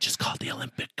 Which is called the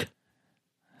Olympic.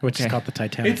 which is called the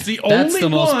Titanic. It's the That's only the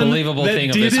most one believable that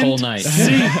thing of this whole didn't night.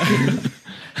 sink.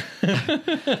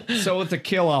 So with the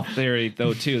kill-off theory,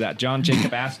 though, too, that John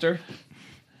Jacob Astor,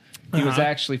 he was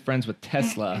actually friends with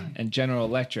Tesla and General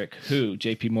Electric, who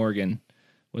J.P. Morgan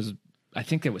was. I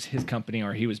think that was his company,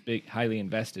 or he was highly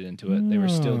invested into it. They were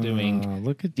still doing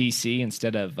look at DC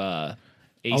instead of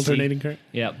AC. Alternating current.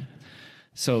 Yep.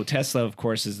 So Tesla, of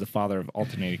course, is the father of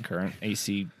alternating current,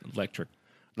 AC, But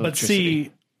electricity.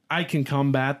 see, I can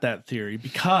combat that theory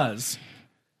because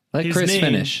Let his Chris name-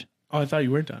 finish. Oh, I thought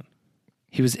you were done.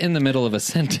 He was in the middle of a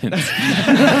sentence.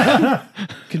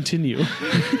 Continue.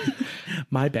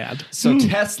 My bad. So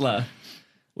Tesla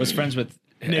was friends with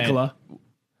Nikola.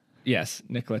 Yes,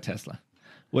 Nikola Tesla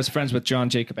was friends with John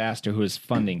Jacob Astor, who was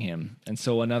funding him. And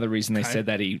so another reason they said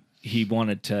that he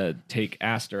wanted to take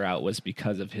Astor out was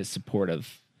because of his support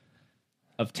of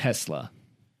Tesla.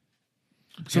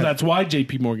 So that's why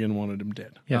J.P. Morgan wanted him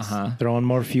dead. yes, throwing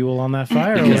more fuel on that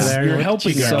fire over Because there. you're Look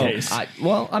helping at you your go. case.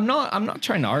 I'm not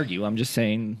trying to argue. I'm just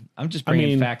saying. I'm just bringing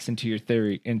mean- facts into your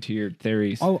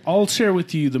theories. I'll share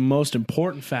with you the most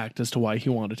important fact as to why he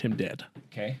wanted him dead.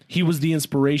 Okay. He was the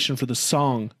inspiration for the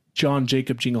song John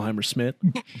Jacob Jingleheimer Smith.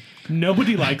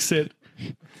 Nobody likes it.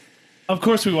 Of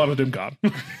course, we wanted him gone.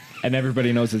 And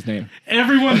everybody knows his name.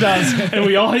 Everyone does, and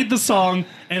we all hate the song,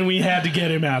 and we had to get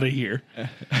him out of here.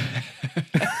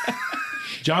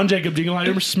 John Jacob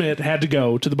Jingleheimer Smith had to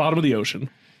go to the bottom of the ocean.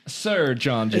 Sir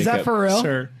John Jacob. Is that for real?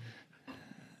 Sir,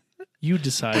 you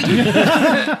decide. I'm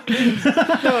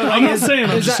not saying,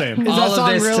 I'm just saying. Is that All of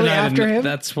song this really tonight, after him?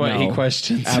 That's what he No.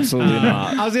 questions. Absolutely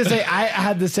not. I was gonna say I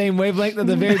had the same wavelength at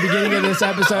the very beginning of this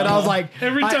episode. I was like,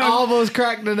 Every I time- almost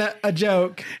cracked a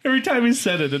joke. Every time he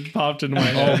said it, it popped into my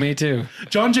head. Oh, me too.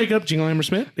 John Jacob Jingleheimer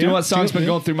Smith. Do you know what song's been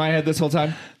going through my head this whole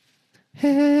time?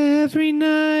 Every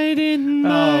night in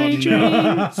my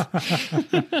dreams.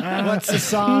 What's the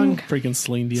song? Freaking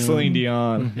Celine Dion. Celine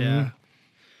Dion. Yeah.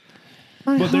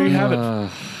 Well, there you have it.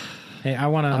 Hey, I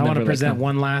want never to let present go.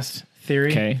 one last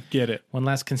theory. Okay. Get it. One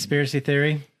last conspiracy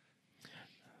theory.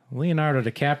 Leonardo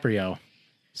DiCaprio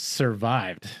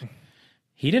survived.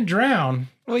 He didn't drown.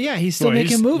 Well, yeah, he's still Well, making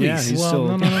he's- movies. yeah, he's Well,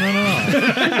 still- no.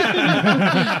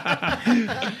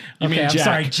 Okay, I'm Jack.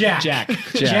 sorry, Jack. Jack.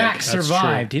 Jack That's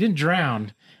survived. He didn't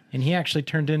drown, and he actually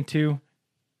turned into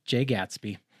Jay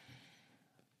Gatsby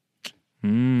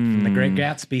from The Great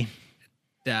Gatsby.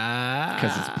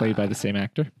 Because it's played by the same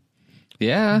actor.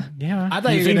 Yeah. Yeah, I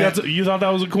thought You you think were that's you thought that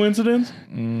was a coincidence?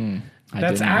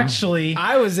 that's actually.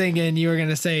 I was thinking you were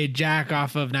gonna say Jack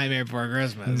off of Nightmare Before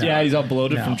Christmas. Yeah, he's all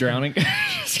bloated No. from drowning.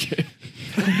 Just kidding.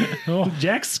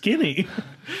 Jack's skinny.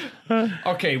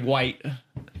 Okay, white.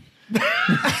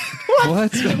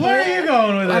 What? Where are you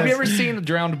going with this? Have you ever seen a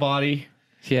drowned body?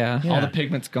 Yeah. All the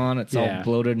pigment's gone. It's Yeah. all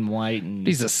bloated and white. And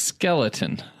He's a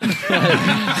skeleton. so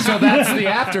that's the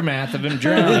aftermath of him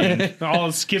drowning. All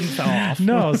his skin fell off.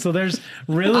 No, so there's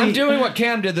really. I'm doing what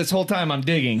Cam did this whole time. I'm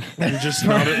digging. You're just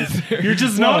not as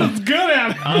good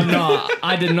at it. I'm not.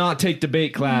 I did not take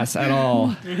debate class at all.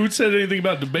 Who said anything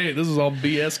about debate? This is all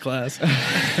BS class. Oh, I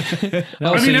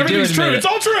so mean, you do everything's true. admit It's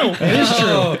all true. It is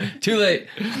true. Too late.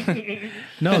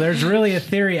 No, there's really a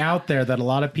theory out there that a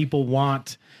lot of people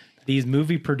want these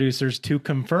movie producers to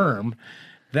confirm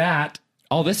that,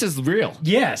 Oh, this is real.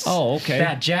 yes. Oh, okay.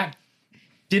 That Jack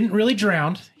didn't really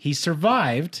drown. He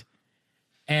survived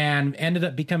and ended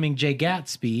up becoming Jay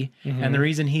Gatsby. And the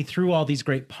reason he threw all these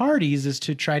great parties is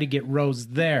to try to get Rose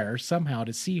there somehow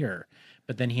to see her.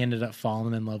 But then he ended up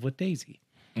falling in love with Daisy.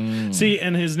 See,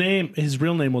 and his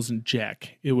real name wasn't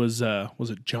Jack. It was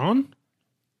it John?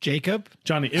 Jacob.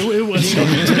 Johnny. It was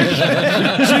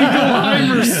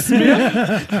Jingleheimer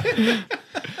Smith.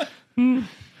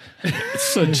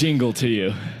 It's a jingle to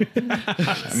you.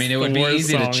 I mean, it would be worst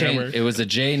easy to song change. ever. It was a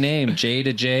J name, J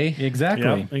to J.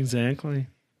 Exactly. Yeah, exactly.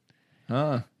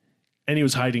 Huh. And he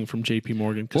was hiding from J.P.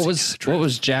 Morgan. What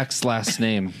was Jack's last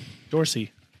name?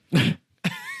 Dorsey? Yeah,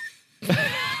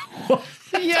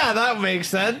 that makes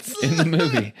sense. In the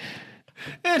movie.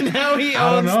 And now he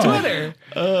don't owns know. Twitter.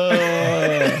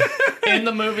 In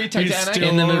the movie Titanic.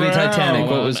 In the movie Titanic,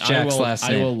 what was I Jack's will- last I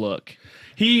name? will look.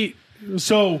 He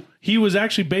was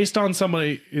actually based on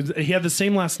somebody. He had the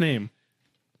same last name.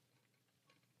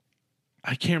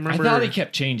 I can't I remember. thought he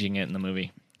kept changing it in the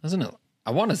movie. Wasn't it?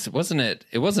 Wasn't it?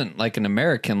 It wasn't like an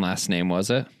American last name, was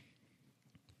it?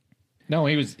 No,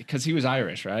 he was because he was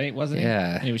Irish, right? Wasn't he?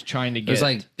 Yeah. He was trying to It get. was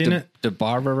like Didn't it- De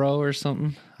Barbaro or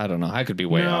something. I don't know. I could be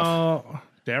way off. No,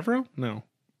 Davro? No.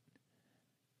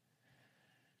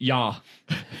 Yaw.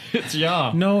 It's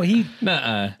Yaw. No, he.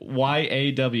 Nuh-uh.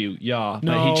 YAW. Yaw. But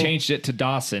No. he changed it to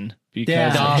Dawson because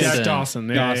Yeah. Dawson. Jack Dawson.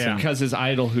 Yeah, Dawson, yeah. because his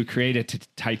idol who created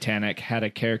Titanic had a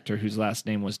character whose last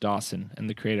name was Dawson, and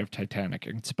the creator of Titanic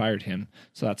inspired him.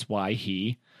 So that's why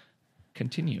he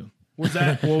continue. What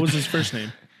was his first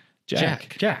name?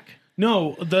 Jack.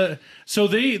 No, so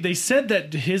they said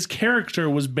that his character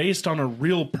was based on a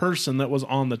real person that was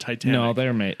on the Titanic.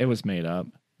 No, it was made up.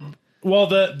 Well,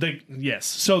 yes.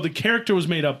 So the character was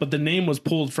made up, but the name was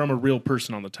pulled from a real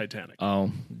person on the Titanic.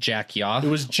 Oh, Jack Yaw. It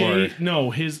was Jay.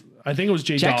 I think it was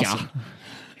Jay Jack Dawson.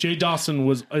 Jay Dawson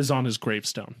is on his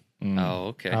gravestone. Oh,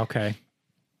 okay. Okay.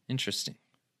 Interesting.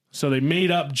 So they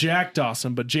made up Jack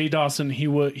Dawson, but Jay Dawson he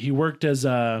worked as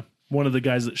one of the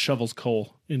guys that shovels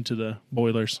coal into the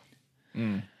boilers.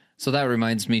 So that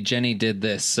reminds me, Jenny did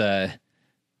this. They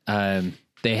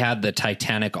had the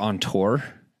Titanic on tour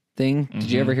thing.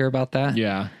 Did you ever hear about that?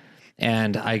 yeah.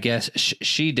 And I guess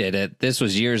she did it. This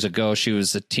was years ago. She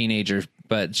was a teenager,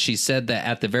 but she said that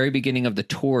at the very beginning of the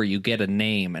tour, you get a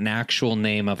name, an actual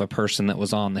name of a person that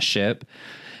was on the ship.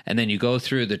 And then you go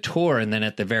through the tour, and then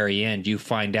at the very end, you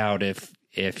find out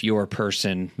if your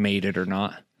person made it or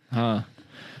not. Huh.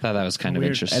 I thought that was kind of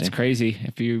Weird. interesting. That's crazy.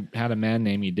 If you had a man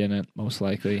name, you didn't, most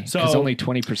likely. Because So- only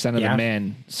 20% of Yeah. the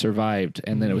men survived.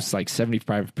 And then it was like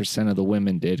 75% of the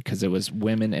women did because it was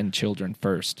women and children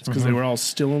first. Because they were all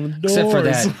still in the doors. Except for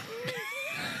that.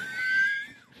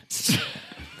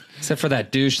 Except for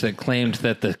that douche that claimed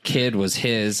that the kid was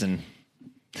his and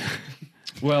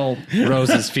Well,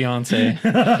 Rose's fiance. in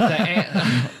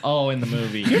the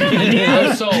movie.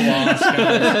 I'm so lost,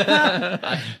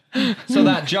 guys. So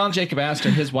that John Jacob Astor,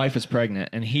 his wife was pregnant,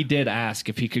 and he did ask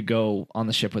if he could go on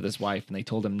the ship with his wife, and they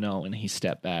told him no, and he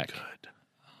stepped back.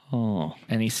 Oh,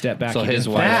 And he stepped back. So He his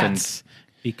didn't- wife That's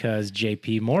because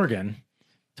J.P. Morgan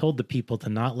told the people to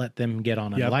not let them get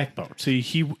on a Yep. lifeboat. See,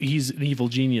 he's an evil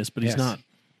genius, but he's Yes. not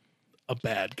a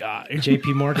bad guy.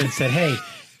 JP Morgan said, hey,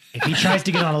 if he tries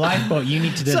to get on a lifeboat, you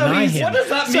need to deny him. What does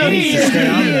that So mean? he needs to stay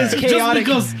on there. is chaotic.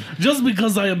 Just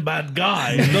because I am bad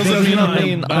guy doesn't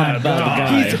mean I'm bad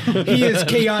guy. He is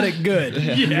chaotic good.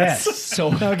 Yes.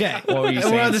 So Okay. what were you We're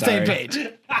saying? on the same Sorry. page.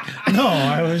 No,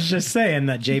 I was just saying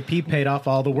that JP paid off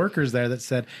all the workers there that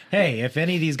said, hey, if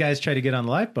any of these guys try to get on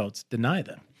the lifeboats, deny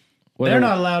them. Well, They're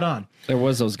not allowed on. There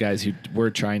was those guys who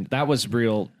were trying. That was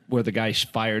real. Where the guy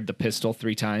fired the pistol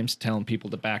 3 times, telling people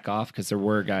to back off because there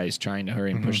were guys trying to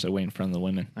hurry and push their way in front of the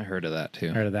women. I heard of that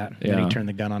too. Heard of that? Then Yeah. he turned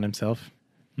the gun on himself.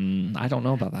 I don't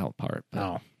know about that part. But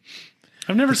Oh.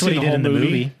 I've never That's what seen he the did whole in the movie.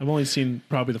 movie. I've only seen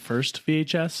probably the first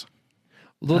VHS.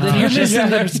 Well, then you're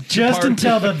missing Just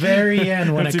until the very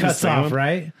end when That's it in the cuts second off, one.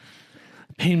 right?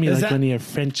 Paint me like that- one of your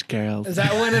French girls. Is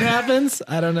that when it happens?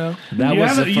 I don't know. that you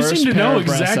was the you first seem to pair know of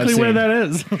breasts exactly I've where seen. that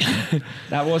is.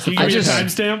 That was the You I give me a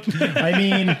just- timestamp. I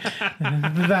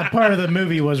mean, that part of the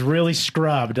movie was really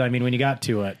scrubbed. I mean, when you got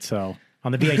to it, so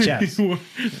on the VHS.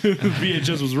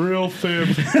 VHS was real thin.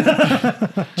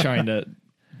 trying to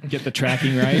get the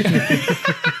tracking right.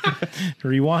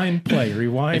 Rewind, play,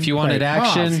 rewind. If you play, wanted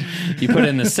action, pause. you put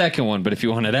in the second one. But if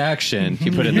you wanted action,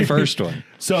 you put in the first one.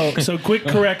 So quick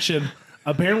correction.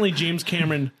 Apparently, James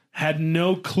Cameron had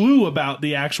no clue about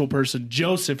the actual person,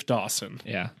 Joseph Dawson.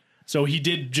 Yeah. So he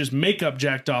did just make up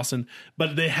Jack Dawson,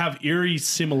 but they have eerie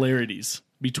similarities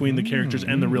between the characters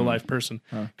and the real life person.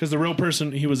 Because the real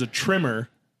person, he was a trimmer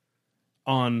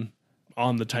on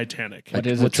the Titanic. What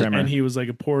is a trimmer? And he was like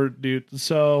a poor dude.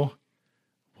 So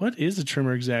what is a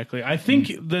trimmer exactly? I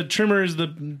think the trimmer is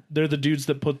they're the dudes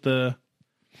that put the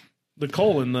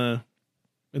coal in the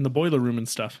boiler room and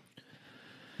stuff.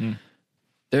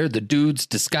 They're the dudes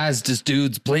disguised as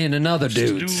dudes playing another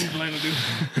dudes.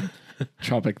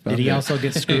 Tropic Thunder. Did he also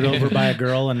get screwed over by a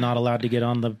girl and not allowed to get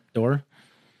on the door?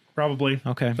 Probably.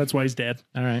 Okay. That's why he's dead.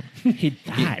 All right. He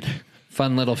died.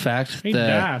 Fun little fact: He the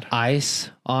died.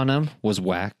 ice on them was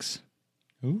wax.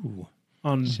 Ooh.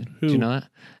 On who? Do you know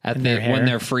that? In their hair. When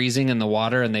they're freezing in the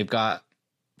water and they've got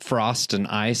frost and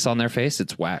ice on their face,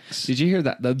 it's wax. Did you hear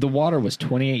that? The water was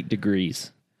 28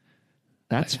 degrees.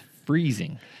 That's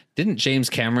freezing. Didn't James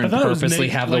I Cameron thought it was purposely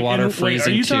Nate- have the like, water wait,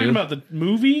 freezing Are you too? talking about the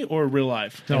movie or real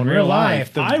life? No, in real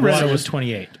life, the I read water it was was-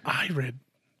 28. I read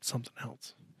something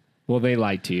else. Well, they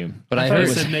lied to you. But I thought heard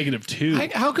it said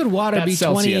 -2. How could water That's be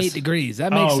Celsius. 28 degrees?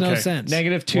 That makes no okay. sense.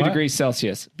 Negative 2 What? degrees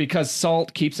Celsius because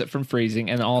salt keeps it from freezing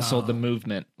and also the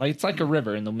movement. Like it's like a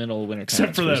river in the middle of winter time.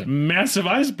 Except for that massive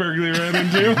iceberg they ran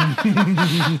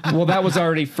into. Well, that was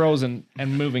already frozen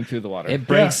and moving through the water. it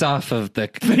breaks off of the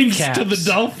Thanks caps. to the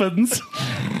dolphins.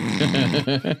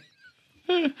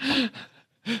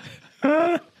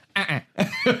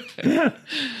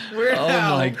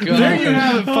 Oh my god! There you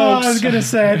have it, folks. Oh, I was going to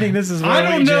say, I think this is where I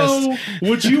don't we know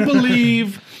what you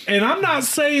believe, and I'm not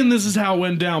saying this is how it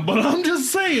went down, but I'm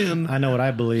just saying I know what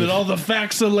I believe. that all the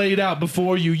facts are laid out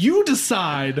before you. You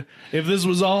decide if this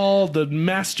was all the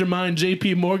mastermind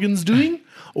J.P. Morgan's doing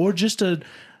or just a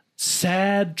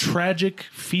sad, tragic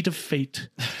feat of fate.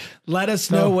 Let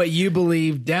us know what you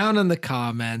believe down in the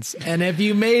comments. And if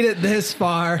you made it this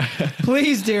far,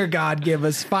 please, dear God, give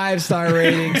us 5-star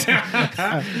ratings.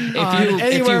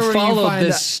 if you followed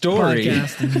this story,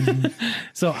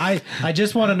 So I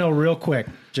just want to know real quick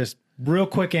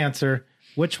answer.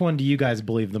 Which one do you guys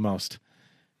believe the most?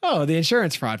 Oh, the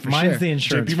insurance fraud for Mine's sure. the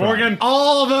insurance J.P. fraud. Morgan.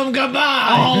 All of them combined.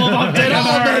 All of them. It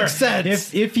all makes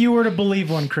sense. If you were to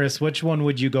believe one, Chris, which one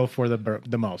would you go for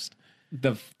the most?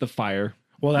 the fire.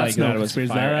 Well, that's Like, no that was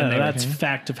conspiracy. fire, and they were- That's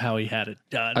fact of how he had it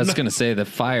done. I was going to say the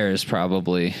fire is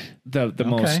probably the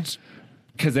most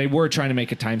because they were trying to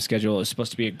make a time schedule. It was supposed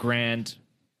to be a grand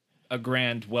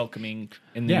welcoming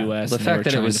in the Yeah. U.S. the and they were fact that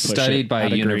it trying was to push studied it by out a of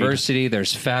greed. university.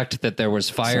 There's fact that there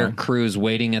was fire So- crews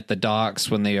waiting at the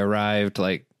docks when they arrived.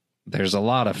 Like, there's a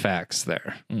lot of facts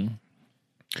there.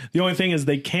 The only thing is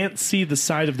they can't see the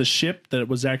side of the ship that it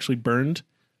was actually burned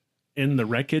in the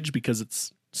wreckage because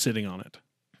it's sitting on it.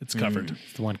 It's covered.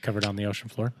 It's the one covered on the ocean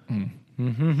floor.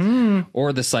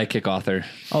 Or the psychic author.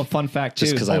 Oh, fun fact too.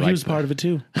 Just 'cause I He like was part of it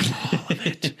too.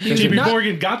 J.P.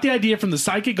 Morgan got the idea from the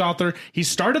psychic author. He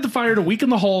started the fire to weaken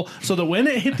the hull so that when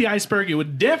it hit the iceberg, it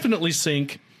would definitely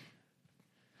sink.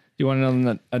 Do you want to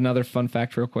know another fun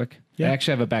fact real quick? Yeah. They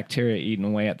actually have a bacteria eating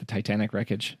away at the Titanic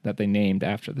wreckage that they named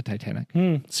after the Titanic.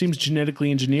 Seems genetically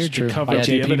engineered to cover By up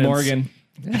the JP evidence. Morgan.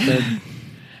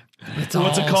 It's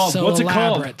What's it all called? so What's it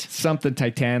called? elaborate. Something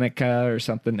Titanica or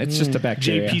something. It's just a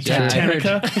bacteria. JP Yeah, I heard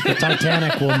Titanica. the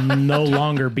Titanic will no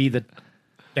longer be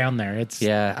down there. It's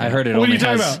Yeah, I heard it What are only you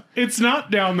talking has about? It's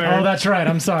not down there. Oh, that's right.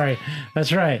 I'm sorry.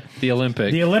 That's right. the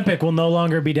Olympic. The Olympic will no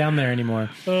longer be down there anymore.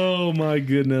 Oh my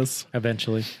goodness.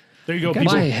 Eventually, There you go,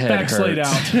 people. My head Back Slate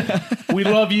hurts. out. We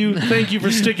love you. Thank you for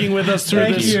sticking with us through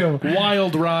Thank this you.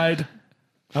 wild ride.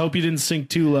 I hope you didn't sink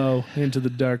too low into the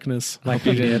darkness. Like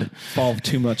we did. Fall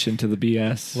too much into the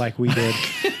BS. Like we did.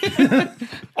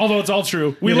 Although it's all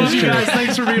true. We love you guys.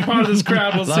 Thanks for being part of this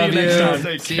crowd. We'll see you next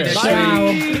time. See you next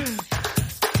week. Wow.